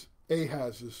is,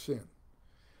 Ahaz's sin.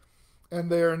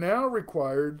 And they are now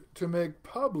required to make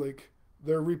public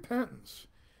their repentance,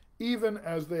 even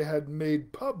as they had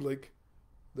made public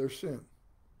their sin.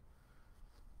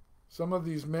 Some of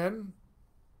these men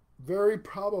very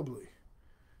probably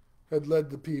had led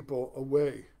the people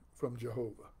away from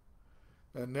Jehovah.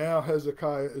 And now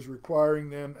Hezekiah is requiring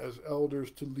them as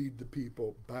elders to lead the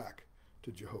people back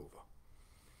to Jehovah.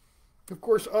 Of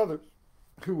course, others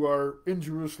who are in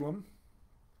Jerusalem,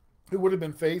 who would have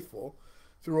been faithful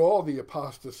through all the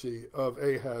apostasy of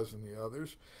Ahaz and the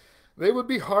others, they would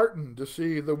be heartened to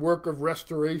see the work of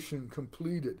restoration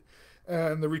completed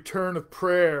and the return of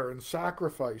prayer and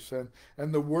sacrifice and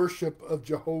the worship of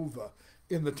Jehovah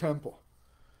in the temple.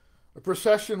 A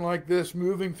procession like this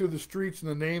moving through the streets in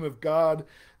the name of God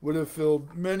would have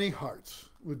filled many hearts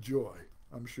with joy,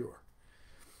 I'm sure.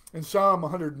 In Psalm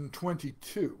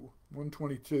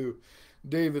 122,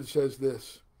 David says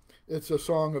this. It's a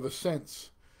song of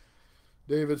ascents.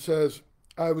 David says,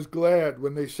 "I was glad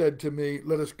when they said to me,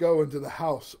 'Let us go into the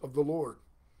house of the Lord.'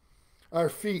 Our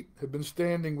feet have been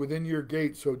standing within your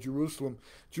gates, O Jerusalem.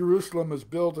 Jerusalem is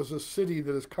built as a city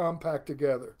that is compact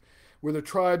together, where the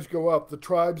tribes go up, the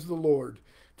tribes of the Lord,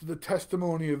 to the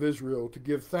testimony of Israel, to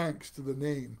give thanks to the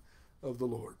name of the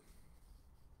Lord.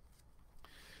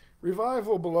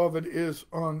 Revival, beloved, is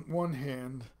on one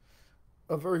hand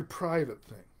a very private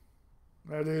thing.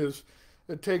 That is,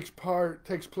 it takes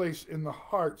place in the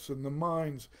hearts and the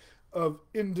minds of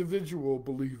individual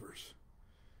believers.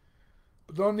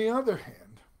 But on the other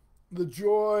hand, the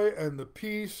joy and the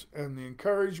peace and the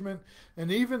encouragement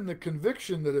and even the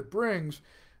conviction that it brings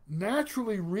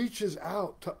naturally reaches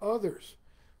out to others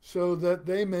so that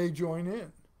they may join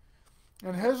in.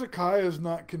 And Hezekiah is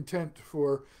not content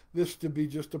for this to be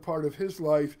just a part of his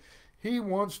life. He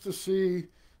wants to see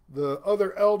the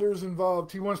other elders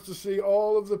involved. He wants to see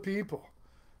all of the people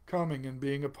coming and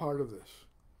being a part of this.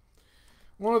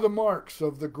 One of the marks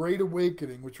of the Great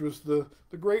Awakening, which was the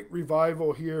great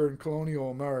revival here in colonial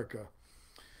America,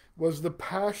 was the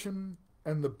passion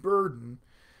and the burden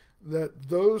that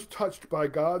those touched by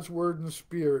God's Word and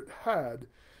Spirit had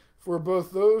for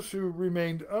both those who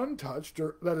remained untouched,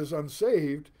 or that is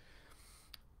unsaved,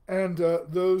 and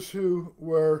those who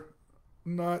were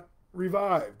not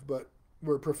revived, but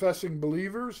were professing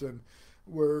believers and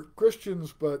were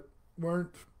Christians, but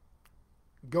weren't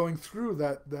going through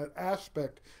that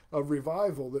aspect of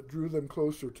revival that drew them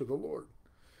closer to the Lord.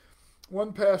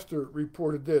 One pastor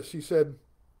reported this. He said,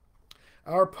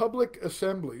 "Our public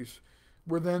assemblies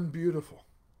were then beautiful,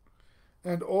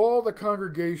 and all the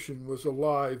congregation was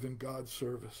alive in God's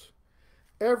service,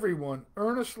 everyone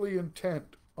earnestly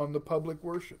intent on the public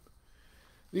worship.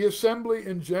 The assembly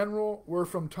in general were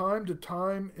from time to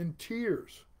time in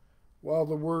tears while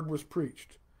the word was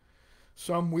preached,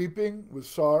 some weeping with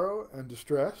sorrow and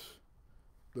distress,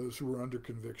 those who were under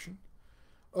conviction,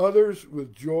 others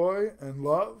with joy and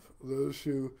love, those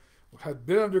who had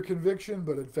been under conviction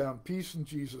but had found peace in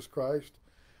Jesus Christ,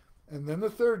 and then the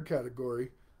third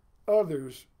category,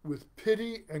 others with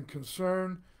pity and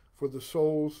concern for the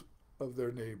souls of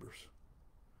their neighbors."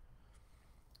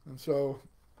 And so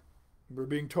we're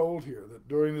being told here that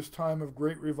during this time of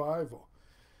great revival,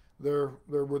 there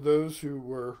were those who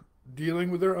were dealing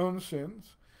with their own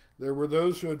sins. There were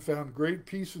those who had found great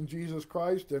peace in Jesus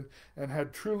Christ and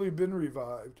had truly been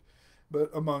revived.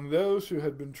 But among those who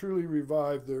had been truly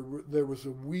revived, there was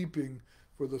a weeping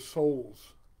for the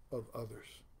souls of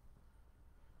others.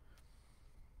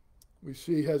 We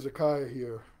see Hezekiah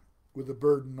here with a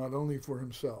burden not only for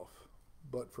himself,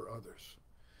 but for others.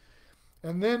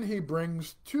 And then he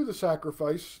brings to the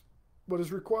sacrifice what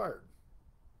is required.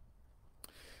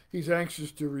 He's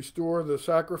anxious to restore the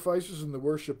sacrifices and the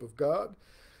worship of God,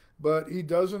 but he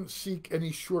doesn't seek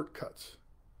any shortcuts.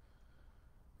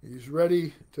 He's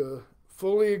ready to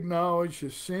fully acknowledge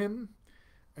his sin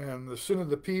and the sin of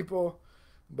the people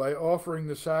by offering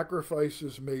the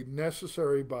sacrifices made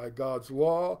necessary by God's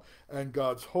law and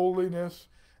God's holiness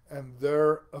and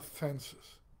their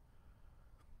offenses.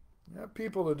 You have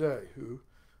people today who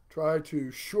try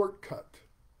to shortcut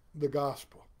the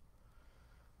gospel.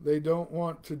 They don't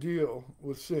want to deal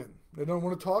with sin. They don't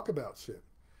want to talk about sin.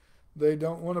 They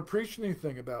don't want to preach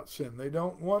anything about sin. They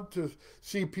don't want to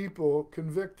see people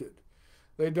convicted.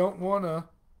 They don't want to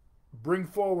bring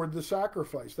forward the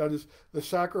sacrifice. That is the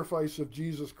sacrifice of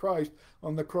Jesus Christ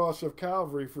on the cross of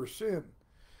Calvary for sin.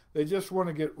 They just want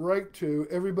to get right to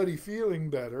everybody feeling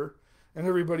better and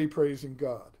everybody praising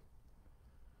God.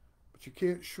 But you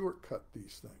can't shortcut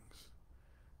these things.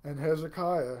 And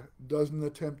Hezekiah doesn't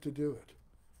attempt to do it.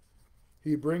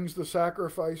 He brings the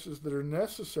sacrifices that are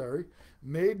necessary,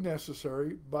 made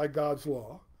necessary by God's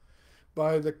law,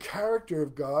 by the character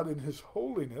of God and his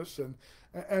holiness,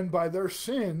 and by their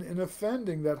sin in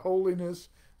offending that holiness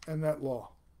and that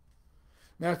law.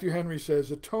 Matthew Henry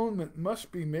says, atonement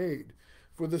must be made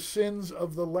for the sins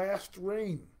of the last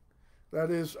reign, that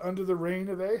is, under the reign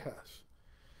of Ahaz.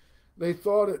 They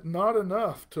thought it not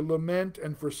enough to lament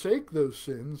and forsake those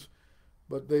sins,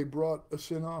 but they brought a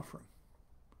sin offering.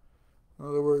 In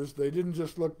other words, they didn't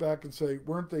just look back and say,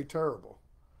 weren't they terrible?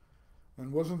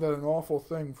 And wasn't that an awful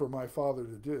thing for my father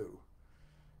to do?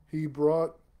 He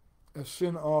brought a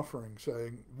sin offering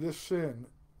saying, this sin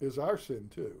is our sin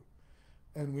too,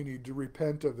 and we need to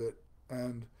repent of it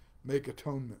and make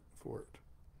atonement for it.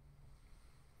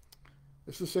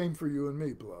 It's the same for you and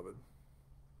me, beloved.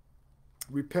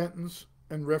 Repentance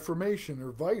and reformation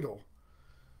are vital,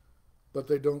 but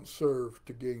they don't serve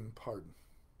to gain pardon.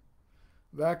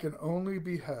 That can only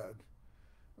be had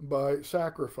by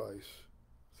sacrifice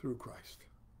through Christ.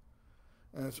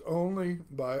 And it's only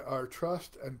by our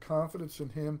trust and confidence in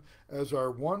him as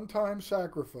our one-time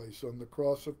sacrifice on the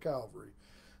cross of Calvary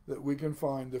that we can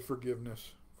find the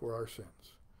forgiveness for our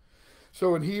sins.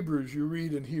 So in Hebrews, you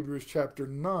read in Hebrews chapter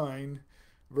 9,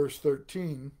 verse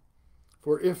 13,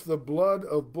 "For if the blood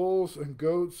of bulls and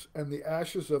goats and the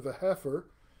ashes of a heifer,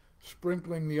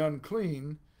 sprinkling the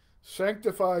unclean,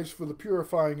 sanctifies for the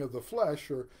purifying of the flesh,"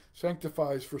 or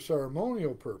sanctifies for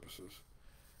ceremonial purposes,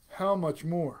 "how much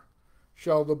more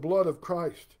shall the blood of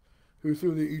Christ, who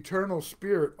through the eternal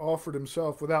Spirit offered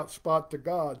himself without spot to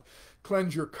God,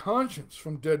 cleanse your conscience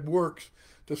from dead works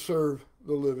to serve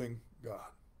the living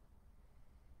God."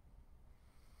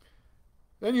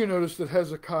 Then you notice that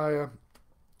Hezekiah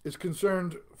is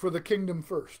concerned for the kingdom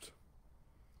first.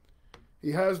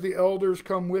 He has the elders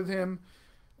come with him,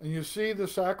 and you see the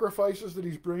sacrifices that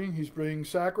he's bringing. He's bringing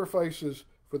sacrifices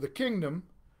for the kingdom,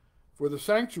 for the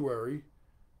sanctuary,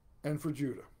 and for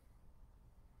Judah.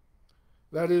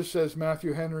 That is, says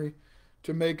Matthew Henry,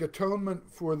 to make atonement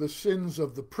for the sins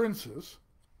of the princes,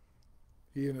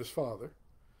 he and his father,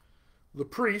 the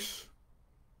priests,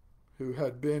 who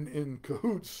had been in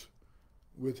cahoots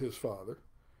with his father,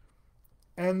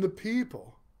 and the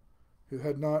people who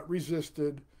had not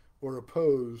resisted or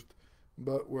opposed,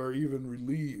 but were even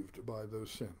relieved by those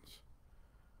sins.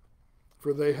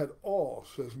 For they had all,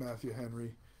 says Matthew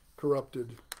Henry,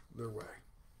 corrupted their way.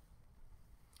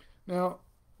 Now,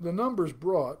 the numbers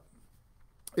brought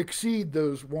exceed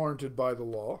those warranted by the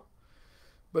law,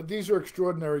 but these are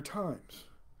extraordinary times.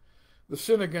 The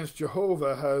sin against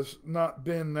Jehovah has not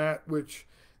been that which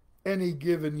in any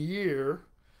given year,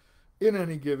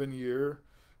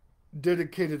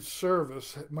 dedicated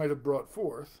service might have brought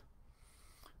forth.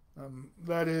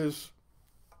 That is,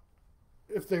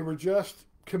 if they were just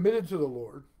committed to the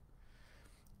Lord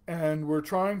and were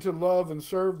trying to love and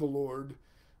serve the Lord,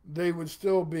 they would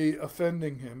still be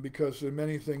offending him, because in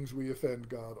many things we offend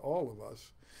God, all of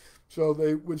us. So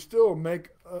they would still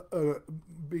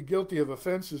be guilty of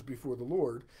offenses before the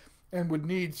Lord, and would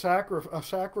need a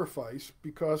sacrifice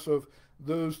because of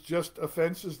those just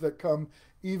offenses that come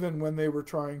even when they were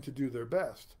trying to do their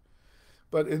best.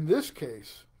 But in this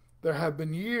case, there have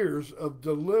been years of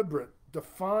deliberate,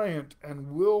 defiant,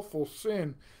 and willful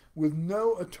sin with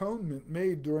no atonement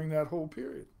made during that whole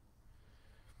period.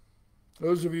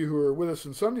 Those of you who are with us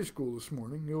in Sunday school this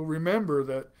morning, you'll remember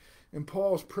that in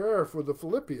Paul's prayer for the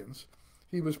Philippians,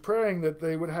 he was praying that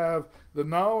they would have the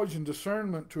knowledge and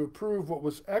discernment to approve what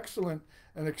was excellent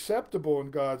and acceptable in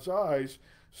God's eyes,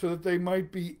 so that they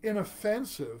might be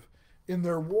inoffensive in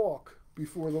their walk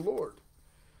before the Lord.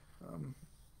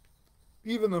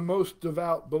 Even the most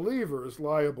devout believer is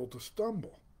liable to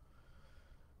stumble.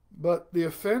 But the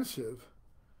offenses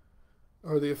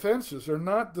are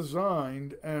not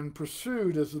designed and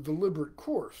pursued as a deliberate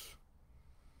course.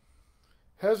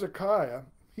 Hezekiah,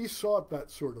 he sought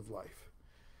that sort of life,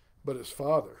 but his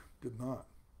father did not.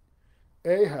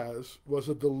 Ahaz was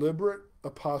a deliberate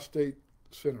apostate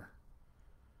sinner.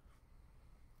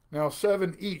 Now,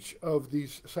 7 each of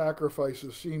these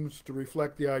sacrifices seems to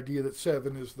reflect the idea that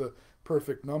 7 is the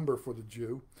perfect number for the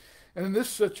Jew. And in this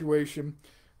situation,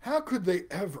 how could they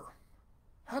ever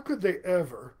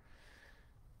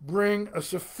bring a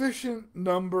sufficient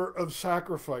number of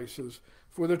sacrifices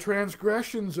for the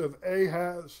transgressions of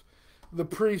Ahaz, the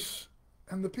priests,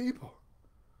 and the people?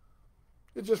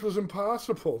 It just was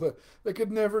impossible. They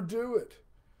could never do it.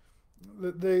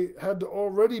 That they had to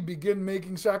already begin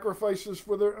making sacrifices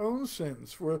for their own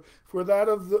sins, for that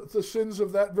of the sins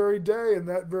of that very day and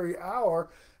that very hour.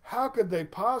 How could they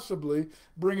possibly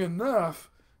bring enough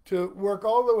to work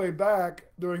all the way back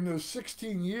during those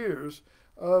 16 years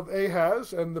of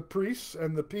Ahaz and the priests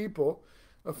and the people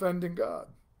offending God?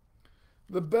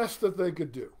 The best that they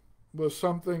could do was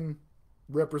something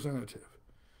representative,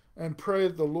 and pray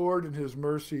that the Lord in his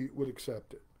mercy would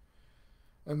accept it.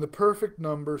 And the perfect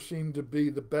number seemed to be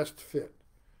the best fit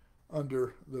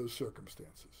under those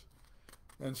circumstances.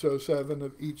 And so 7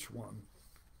 of each one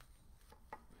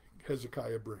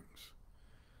Hezekiah brings.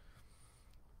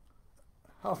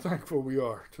 How thankful we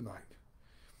are tonight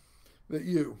that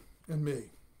you and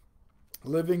me,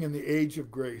 living in the age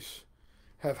of grace,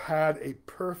 have had a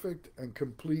perfect and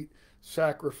complete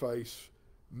sacrifice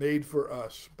made for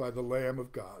us by the Lamb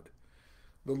of God,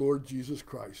 the Lord Jesus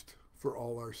Christ, for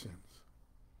all our sins.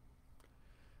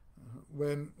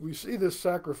 When we see this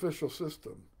sacrificial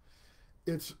system,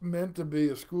 it's meant to be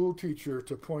a school teacher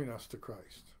to point us to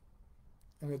Christ.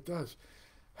 And it does.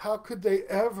 How could they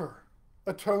ever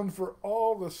atone for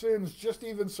all the sins, just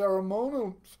even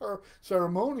ceremonially,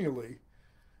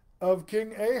 of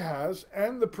King Ahaz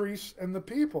and the priests and the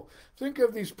people? Think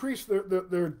of these priests.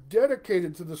 They're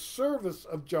dedicated to the service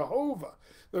of Jehovah.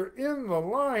 They're in the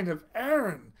line of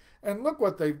Aaron. And look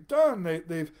what they've done.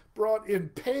 They've brought in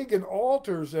pagan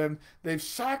altars and they've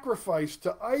sacrificed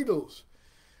to idols.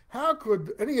 How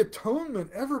could any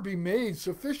atonement ever be made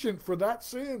sufficient for that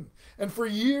sin and for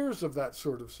years of that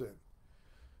sort of sin?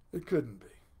 It couldn't be.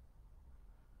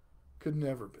 Could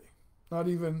never be. Not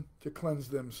even to cleanse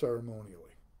them ceremonially.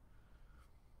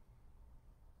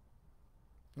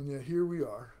 And yet here we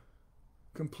are,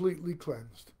 completely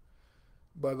cleansed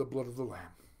by the blood of the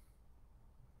Lamb.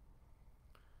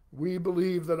 We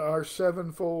believe that our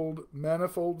sevenfold,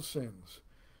 manifold sins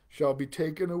shall be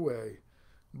taken away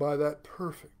by that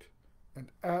perfect and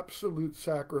absolute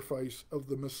sacrifice of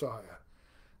the Messiah,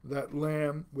 that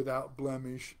Lamb without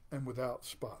blemish and without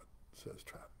spot, says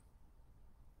Trapp.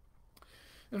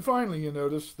 And finally, you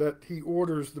notice that he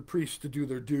orders the priests to do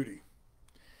their duty.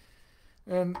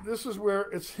 And this is where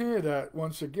it's hinted at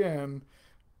once again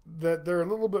that they're a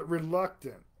little bit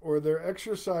reluctant, or they're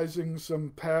exercising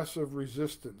some passive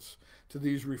resistance to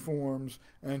these reforms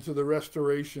and to the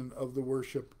restoration of the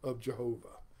worship of Jehovah.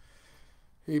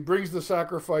 He brings the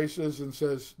sacrifices and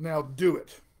says, now do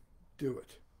it. Do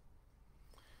it.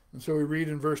 And so we read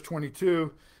in verse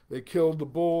 22, they killed the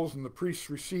bulls, and the priests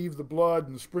received the blood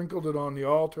and sprinkled it on the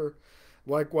altar.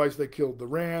 Likewise, they killed the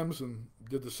rams and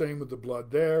did the same with the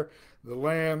blood there, the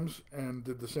lambs, and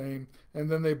did the same. And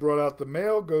then they brought out the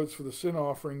male goats for the sin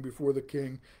offering before the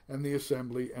king and the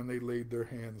assembly, and they laid their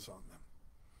hands on them.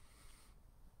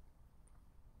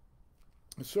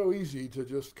 It's so easy to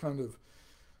just kind of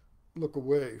look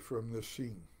away from this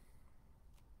scene.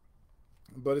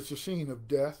 But it's a scene of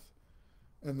death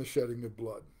and the shedding of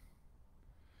blood.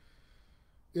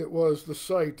 It was the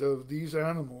sight of these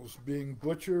animals being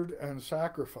butchered and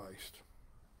sacrificed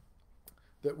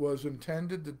that was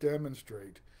intended to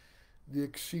demonstrate the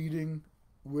exceeding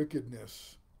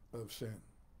wickedness of sin.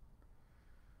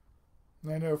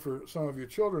 And I know for some of your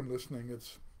children listening,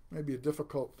 it's maybe a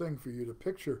difficult thing for you to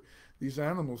picture these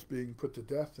animals being put to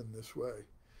death in this way.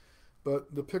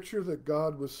 But the picture that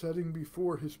God was setting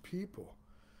before his people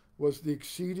was the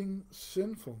exceeding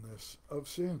sinfulness of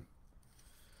sin.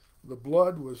 The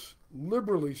blood was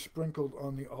liberally sprinkled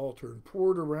on the altar and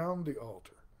poured around the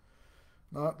altar.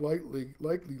 Not likely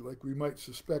like we might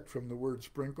suspect from the word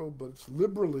sprinkle, but it's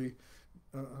liberally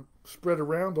spread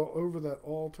around all over that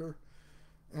altar.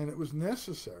 And it was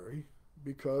necessary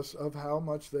because of how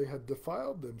much they had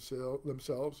defiled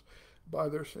themselves by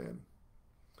their sin.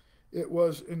 It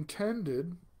was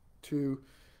intended to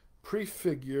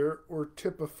prefigure or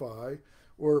typify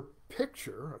or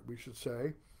picture, we should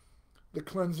say, the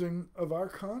cleansing of our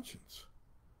conscience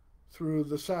through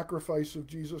the sacrifice of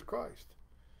Jesus Christ.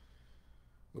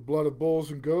 The blood of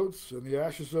bulls and goats and the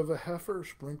ashes of a heifer,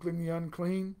 sprinkling the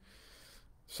unclean,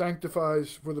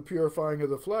 sanctifies for the purifying of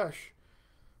the flesh.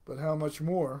 But how much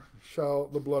more shall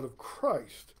the blood of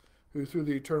Christ, who through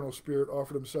the eternal Spirit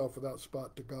offered himself without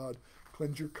spot to God,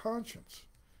 cleanse your conscience?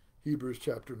 Hebrews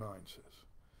chapter 9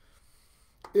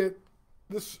 says.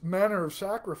 This manner of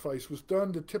sacrifice was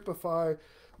done to typify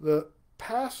the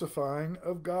pacifying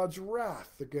of God's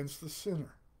wrath against the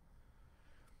sinner.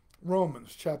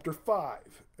 Romans chapter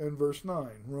 5 and verse 9.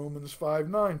 Romans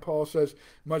 5:9, Paul says,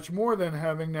 much more than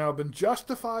having now been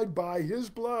justified by his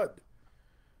blood,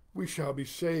 we shall be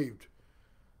saved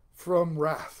from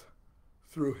wrath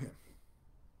through him.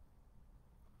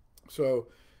 So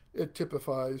it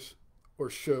typifies or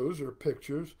shows or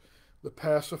pictures the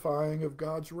pacifying of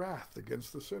God's wrath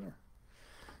against the sinner.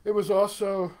 It was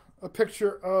also a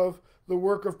picture of the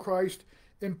work of Christ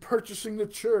in purchasing the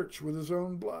church with his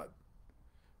own blood,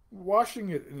 washing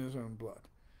it in his own blood.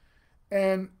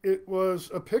 And it was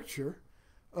a picture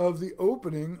of the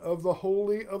opening of the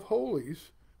Holy of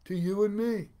Holies to you and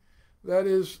me. That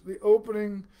is the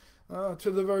opening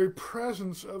to the very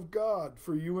presence of God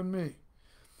for you and me.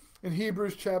 In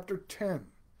Hebrews chapter 10,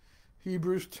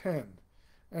 Hebrews 10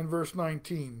 and verse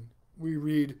 19, we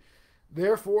read,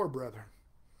 therefore, brethren,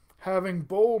 having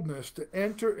boldness to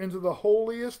enter into the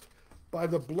holiest by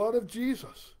the blood of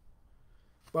Jesus,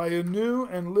 by a new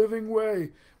and living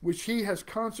way which he has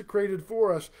consecrated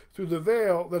for us through the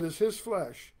veil that is his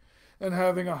flesh, and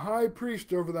having a high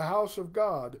priest over the house of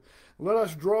God, let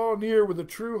us draw near with a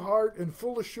true heart and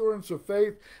full assurance of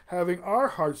faith, having our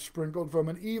hearts sprinkled from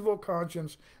an evil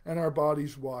conscience and our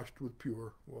bodies washed with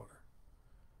pure water.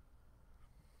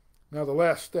 Now the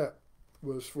last step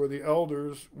was for the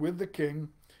elders with the king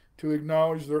to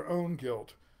acknowledge their own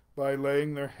guilt by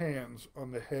laying their hands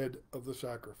on the head of the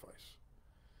sacrifice.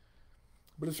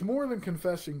 But it's more than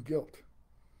confessing guilt.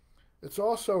 It's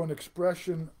also an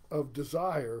expression of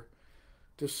desire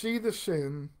to see the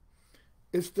sin,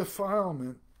 its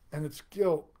defilement, and its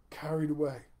guilt carried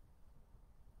away.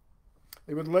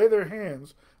 They would lay their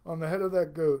hands on the head of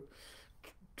that goat,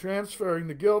 transferring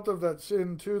the guilt of that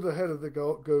sin to the head of the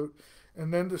goat,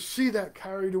 and then to see that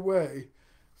carried away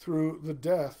through the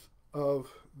death of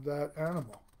that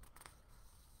animal.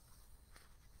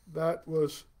 That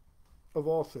was, of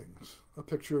all things, a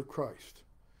picture of Christ.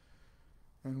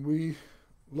 And we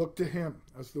look to him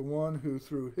as the one who,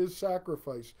 through his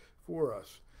sacrifice for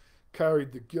us,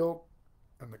 carried the guilt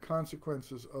and the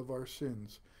consequences of our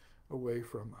sins away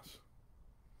from us.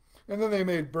 And then they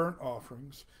made burnt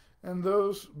offerings, and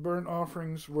those burnt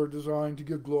offerings were designed to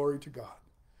give glory to God,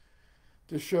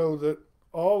 to show that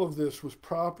all of this was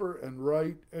proper and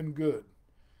right and good,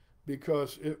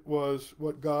 because it was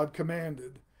what God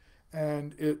commanded,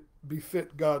 and it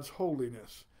befit God's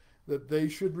holiness, that they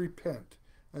should repent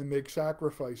and make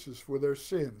sacrifices for their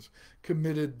sins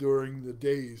committed during the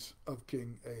days of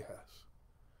King Ahaz.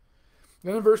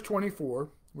 Then in verse 24,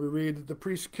 we read that the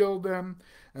priests killed them,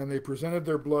 and they presented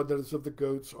their blood, that is of the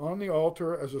goats, on the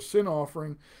altar as a sin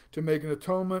offering to make an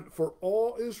atonement for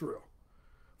all Israel.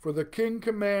 For the king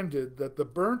commanded that the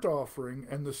burnt offering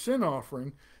and the sin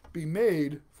offering be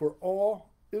made for all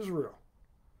Israel.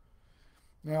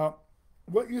 Now,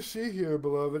 what you see here,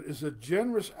 beloved, is a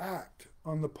generous act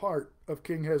on the part of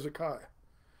King Hezekiah.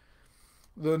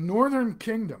 The northern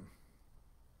kingdom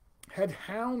had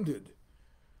hounded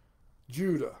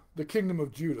Judah, the kingdom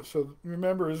of Judah. So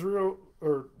remember, Israel,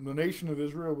 or the nation of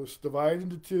Israel, was divided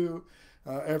into two.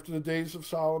 After the days of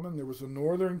Solomon, there was a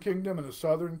northern kingdom and a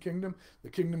southern kingdom, the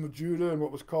kingdom of Judah and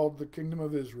what was called the kingdom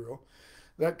of Israel.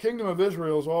 That kingdom of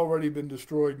Israel has already been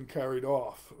destroyed and carried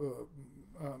off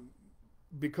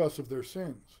because of their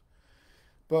sins.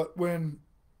 But when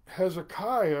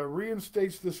Hezekiah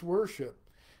reinstates this worship,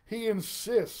 he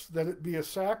insists that it be a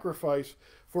sacrifice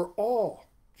for all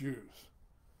Jews,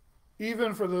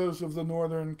 even for those of the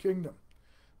northern kingdom,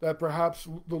 that perhaps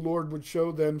the Lord would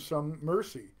show them some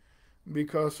mercy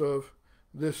because of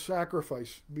this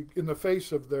sacrifice in the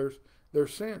face of their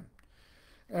sin.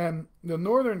 And the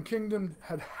northern kingdom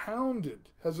had hounded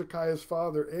Hezekiah's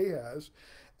father Ahaz,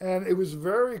 and it was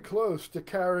very close to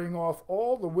carrying off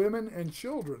all the women and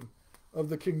children of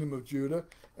the kingdom of Judah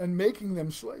and making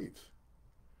them slaves.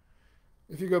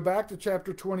 If you go back to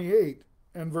chapter 28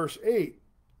 and verse 8,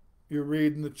 you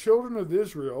read, "And the children of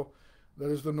Israel, that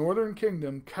is the northern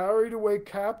kingdom, carried away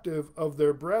captive of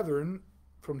their brethren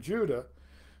from Judah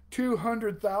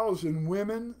 200,000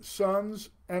 women,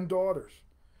 sons, and daughters.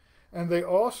 And they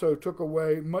also took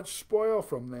away much spoil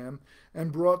from them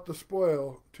and brought the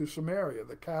spoil to Samaria,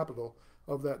 the capital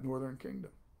of that northern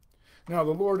kingdom." Now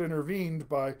the Lord intervened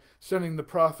by sending the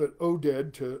prophet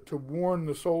Oded to warn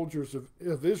the soldiers of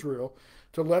Israel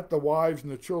to let the wives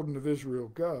and the children of Israel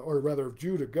go, or rather of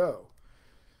Judah go.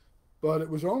 But it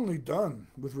was only done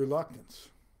with reluctance.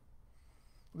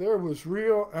 There was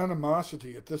real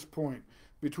animosity at this point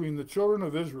between the children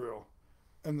of Israel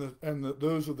and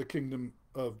those of the kingdom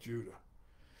of Judah.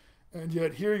 And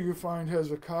yet here you find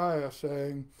Hezekiah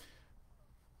saying,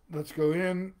 let's go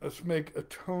in, let's make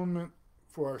atonement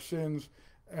for our sins,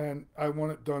 and I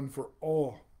want it done for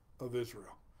all of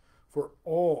Israel, for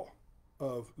all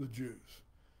of the Jews,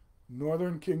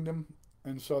 northern kingdom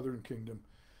and southern kingdom,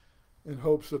 in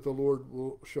hopes that the Lord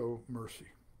will show mercy.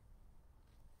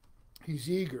 He's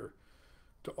eager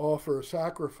to offer a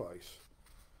sacrifice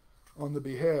on the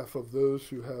behalf of those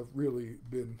who have really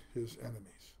been his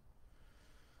enemies.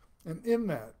 And in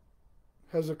that,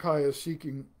 Hezekiah is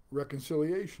seeking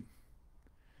reconciliation.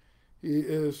 He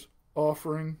is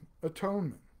offering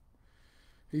atonement.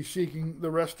 He's seeking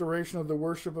the restoration of the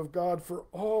worship of God for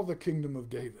all the kingdom of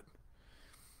David.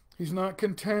 He's not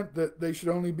content that they should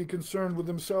only be concerned with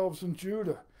themselves and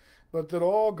Judah, but that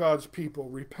all God's people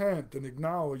repent and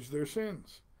acknowledge their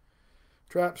sins.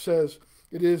 Trapp says,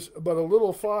 "It is but a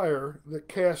little fire that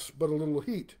casts but a little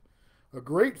heat. A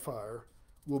great fire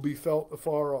will be felt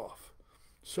afar off.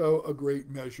 So a great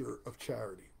measure of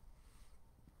charity."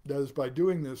 That is, by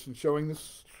doing this and showing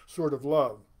this sort of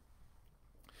love,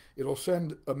 it'll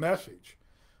send a message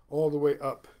all the way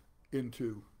up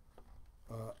into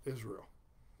Israel.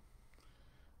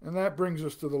 And that brings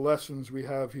us to the lessons we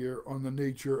have here on the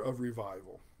nature of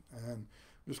revival. And I'm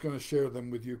just going to share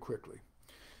them with you quickly.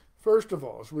 First of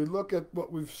all, as we look at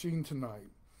what we've seen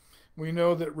tonight, we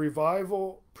know that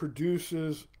revival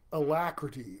produces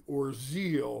alacrity or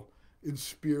zeal in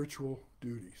spiritual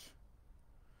duties.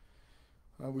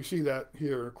 We see that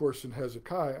here, of course, in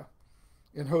Hezekiah.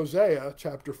 In Hosea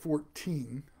chapter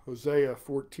 14, Hosea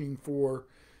 14:4,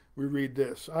 we read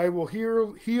this: "I will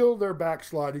heal their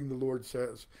backsliding, the Lord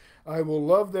says. I will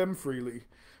love them freely,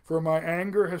 for my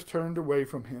anger has turned away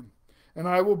from him. And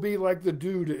I will be like the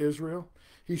dew to Israel.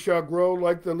 He shall grow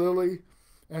like the lily,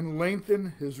 and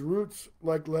lengthen his roots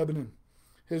like Lebanon.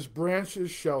 His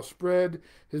branches shall spread,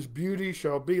 his beauty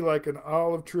shall be like an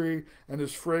olive tree, and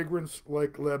his fragrance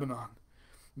like Lebanon.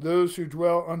 Those who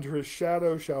dwell under his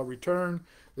shadow shall return.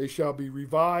 They shall be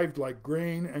revived like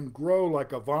grain and grow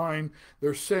like a vine.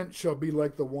 Their scent shall be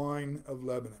like the wine of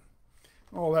Lebanon.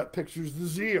 All that pictures the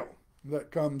zeal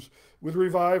that comes with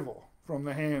revival from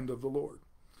the hand of the Lord.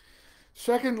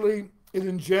 Secondly, it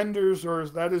engenders, or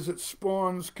that is, it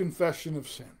spawns confession of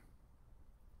sin.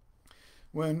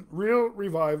 When real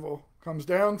revival comes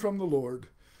down from the Lord,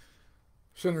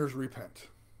 sinners repent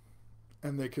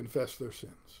and they confess their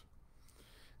sins.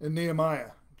 In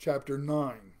Nehemiah chapter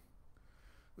 9,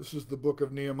 this is the book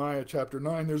of Nehemiah chapter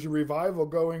 9, there's a revival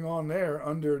going on there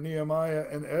under Nehemiah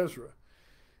and Ezra.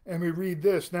 And we read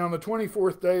this, Now on the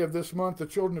 24th day of this month, the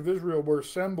children of Israel were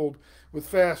assembled with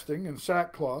fasting and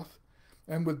sackcloth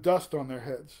and with dust on their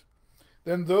heads.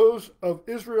 Then those of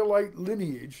Israelite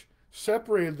lineage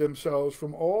separated themselves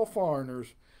from all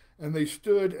foreigners, and they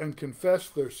stood and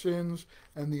confessed their sins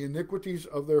and the iniquities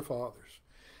of their fathers.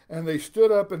 And they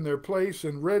stood up in their place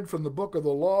and read from the book of the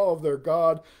law of their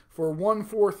God for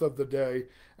 1/4 of the day,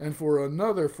 and for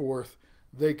another fourth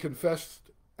they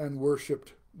confessed and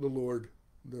worshipped the Lord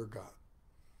their God.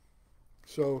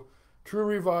 So, true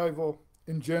revival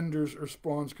engenders or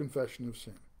spawns confession of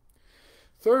sin.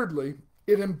 Thirdly,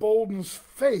 it emboldens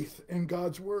faith in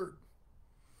God's word.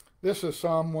 This is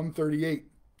Psalm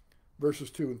 138, verses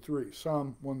 2 and 3.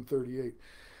 Psalm 138.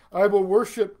 I will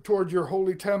worship toward your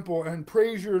holy temple and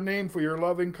praise your name for your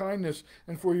loving kindness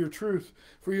and for your truth,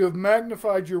 for you have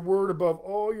magnified your word above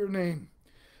all your name.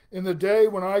 In the day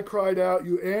when I cried out,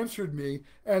 you answered me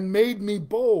and made me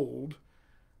bold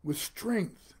with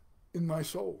strength in my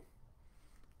soul.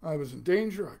 I was in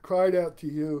danger, I cried out to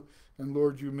you, and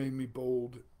Lord, you made me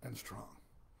bold and strong.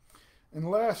 And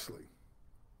lastly,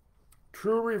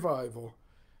 true revival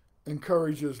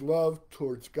encourages love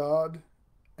towards God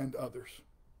and others.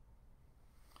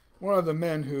 One of the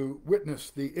men who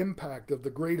witnessed the impact of the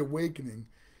Great Awakening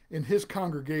in his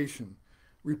congregation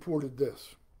reported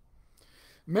this.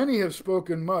 Many have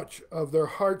spoken much of their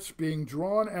hearts being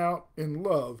drawn out in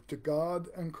love to God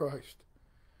and Christ,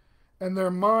 and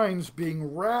their minds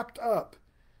being wrapped up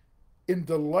in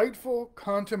delightful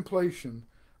contemplation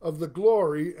of the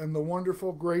glory and the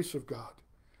wonderful grace of God,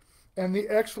 and the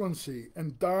excellency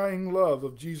and dying love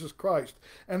of Jesus Christ,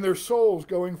 and their souls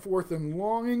going forth in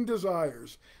longing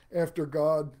desires after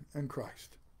God and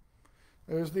Christ.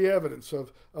 There's the evidence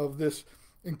of this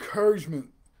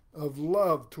encouragement of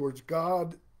love towards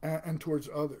God and towards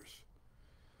others.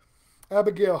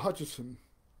 Abigail Hutchison,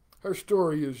 her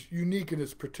story is unique in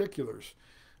its particulars,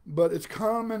 but it's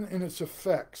common in its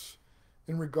effects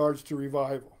in regards to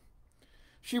revival.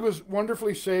 She was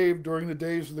wonderfully saved during the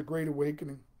days of the Great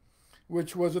Awakening,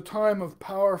 which was a time of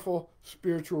powerful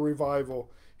spiritual revival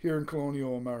here in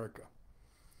colonial America.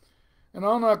 And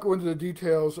I'll not go into the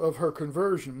details of her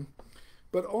conversion,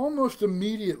 but almost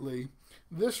immediately,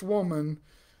 this woman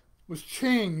was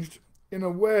changed in a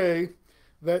way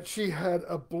that she had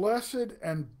a blessed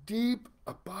and deep,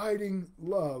 abiding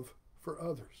love for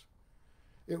others.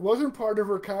 It wasn't part of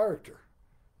her character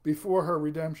before her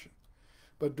redemption.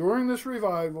 But during this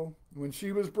revival, when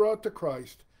she was brought to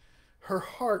Christ, her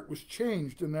heart was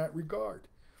changed in that regard.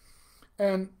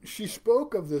 And she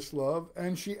spoke of this love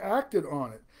and she acted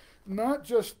on it, not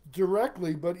just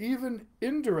directly, but even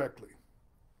indirectly.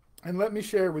 And let me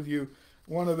share with you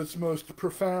one of its most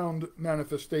profound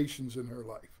manifestations in her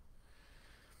life.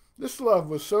 This love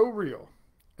was so real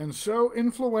and so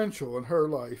influential in her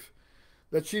life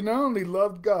that she not only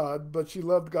loved God, but she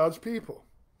loved God's people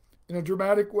in a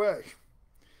dramatic way.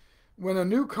 When a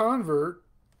new convert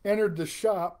entered the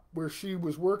shop where she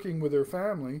was working with her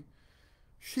family,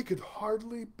 she could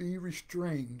hardly be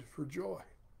restrained for joy.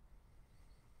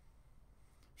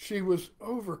 She was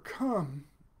overcome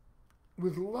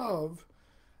with love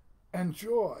and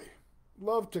joy.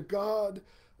 Love to God,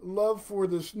 love for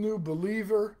this new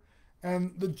believer,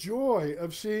 and the joy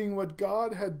of seeing what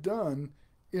God had done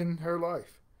in her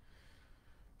life.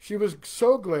 She was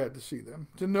so glad to see them,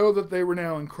 to know that they were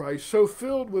now in Christ, so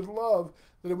filled with love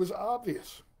that it was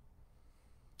obvious.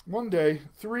 One day,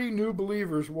 3 new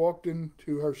believers walked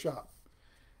into her shop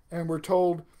and were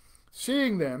told,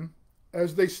 seeing them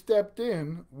as they stepped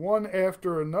in, one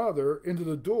after another, into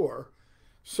the door,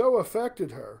 so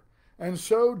affected her and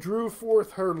so drew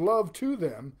forth her love to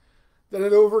them that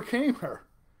it overcame her,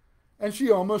 and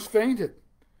she almost fainted.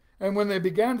 And when they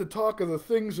began to talk of the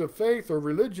things of faith or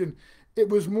religion, it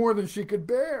was more than she could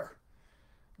bear.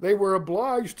 They were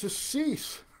obliged to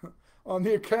cease on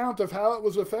the account of how it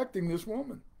was affecting this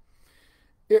woman.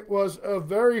 It was a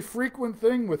very frequent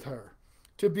thing with her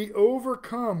to be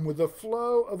overcome with a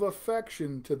flow of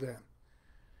affection to them.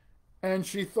 And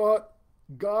she thought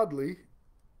godly,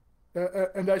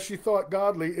 and as she thought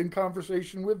godly in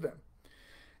conversation with them.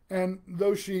 And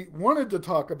though she wanted to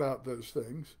talk about those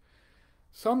things,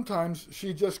 sometimes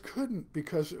she just couldn't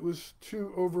because it was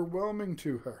too overwhelming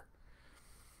to her.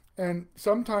 And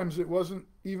sometimes it wasn't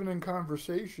even in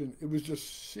conversation, it was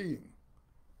just seeing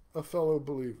a fellow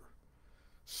believer,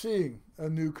 seeing a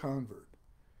new convert.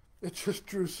 It just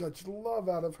drew such love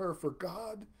out of her for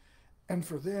God and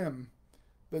for them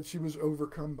that she was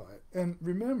overcome by it. And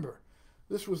remember,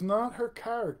 this was not her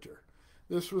character.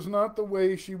 This was not the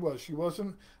way she was. She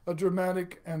wasn't a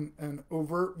dramatic and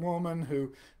overt woman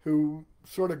who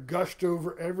sort of gushed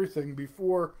over everything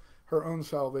before her own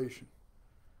salvation.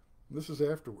 This is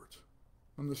afterwards,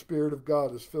 when the Spirit of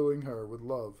God is filling her with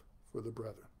love for the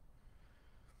brethren.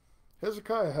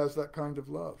 Hezekiah has that kind of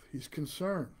love. He's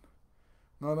concerned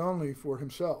not only for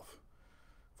himself,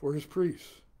 for his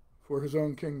priests, for his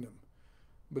own kingdom,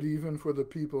 but even for the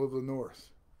people of the north,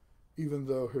 even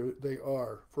though they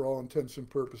are, for all intents and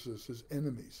purposes, his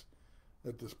enemies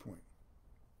at this point.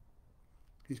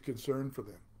 He's concerned for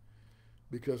them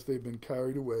because they've been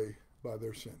carried away by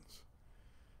their sins.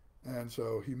 And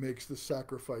so he makes the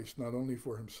sacrifice not only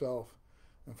for himself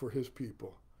and for his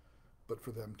people, but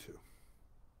for them too.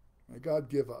 May God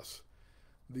give us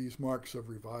these marks of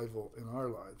revival in our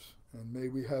lives, and may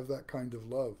we have that kind of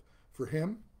love for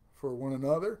him, for one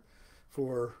another,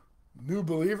 for new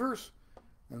believers,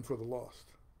 and for the lost.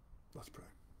 Let's pray.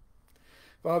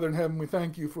 Father in heaven, we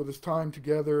thank you for this time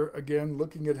together, again,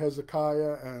 looking at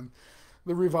Hezekiah and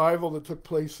the revival that took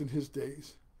place in his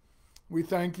days. We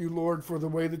thank you, Lord, for the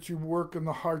way that you work in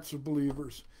the hearts of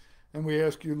believers, and we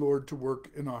ask you, Lord, to work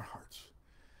in our hearts.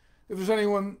 If there's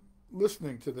anyone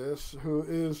listening to this who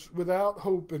is without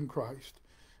hope in Christ,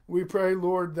 we pray,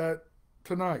 Lord, that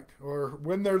tonight, or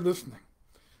when they're listening,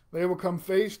 they will come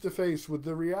face to face with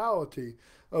the reality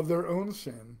of their own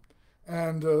sin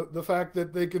and the fact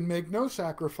that they can make no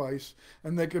sacrifice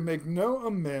and they can make no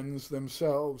amends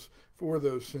themselves for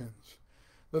those sins.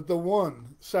 That the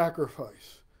one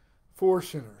sacrifice for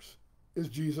sinners is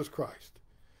Jesus Christ,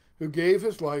 who gave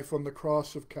his life on the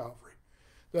cross of Calvary,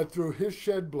 that through his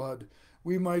shed blood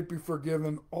we might be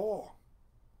forgiven all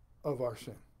of our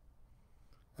sin.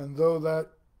 And though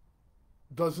that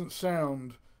doesn't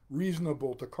sound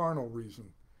reasonable to carnal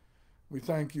reason, we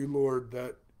thank you, Lord,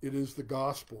 that it is the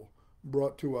gospel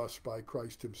brought to us by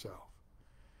Christ himself.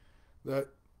 That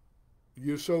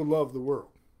you so loved the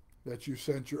world that you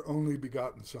sent your only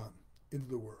begotten Son into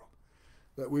the world,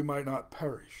 that we might not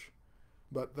perish,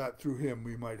 but that through him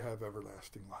we might have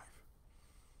everlasting life.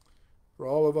 For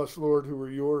all of us, Lord, who are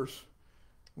yours,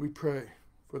 we pray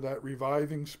for that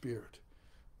reviving spirit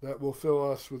that will fill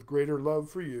us with greater love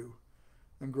for you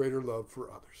and greater love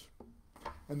for others.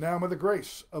 And now may the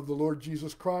grace of the Lord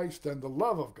Jesus Christ and the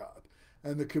love of God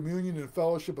and the communion and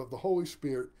fellowship of the Holy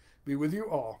Spirit be with you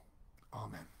all.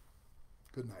 Amen.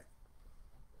 Good night.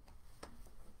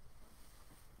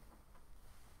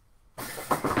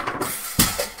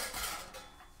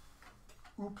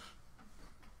 Oops.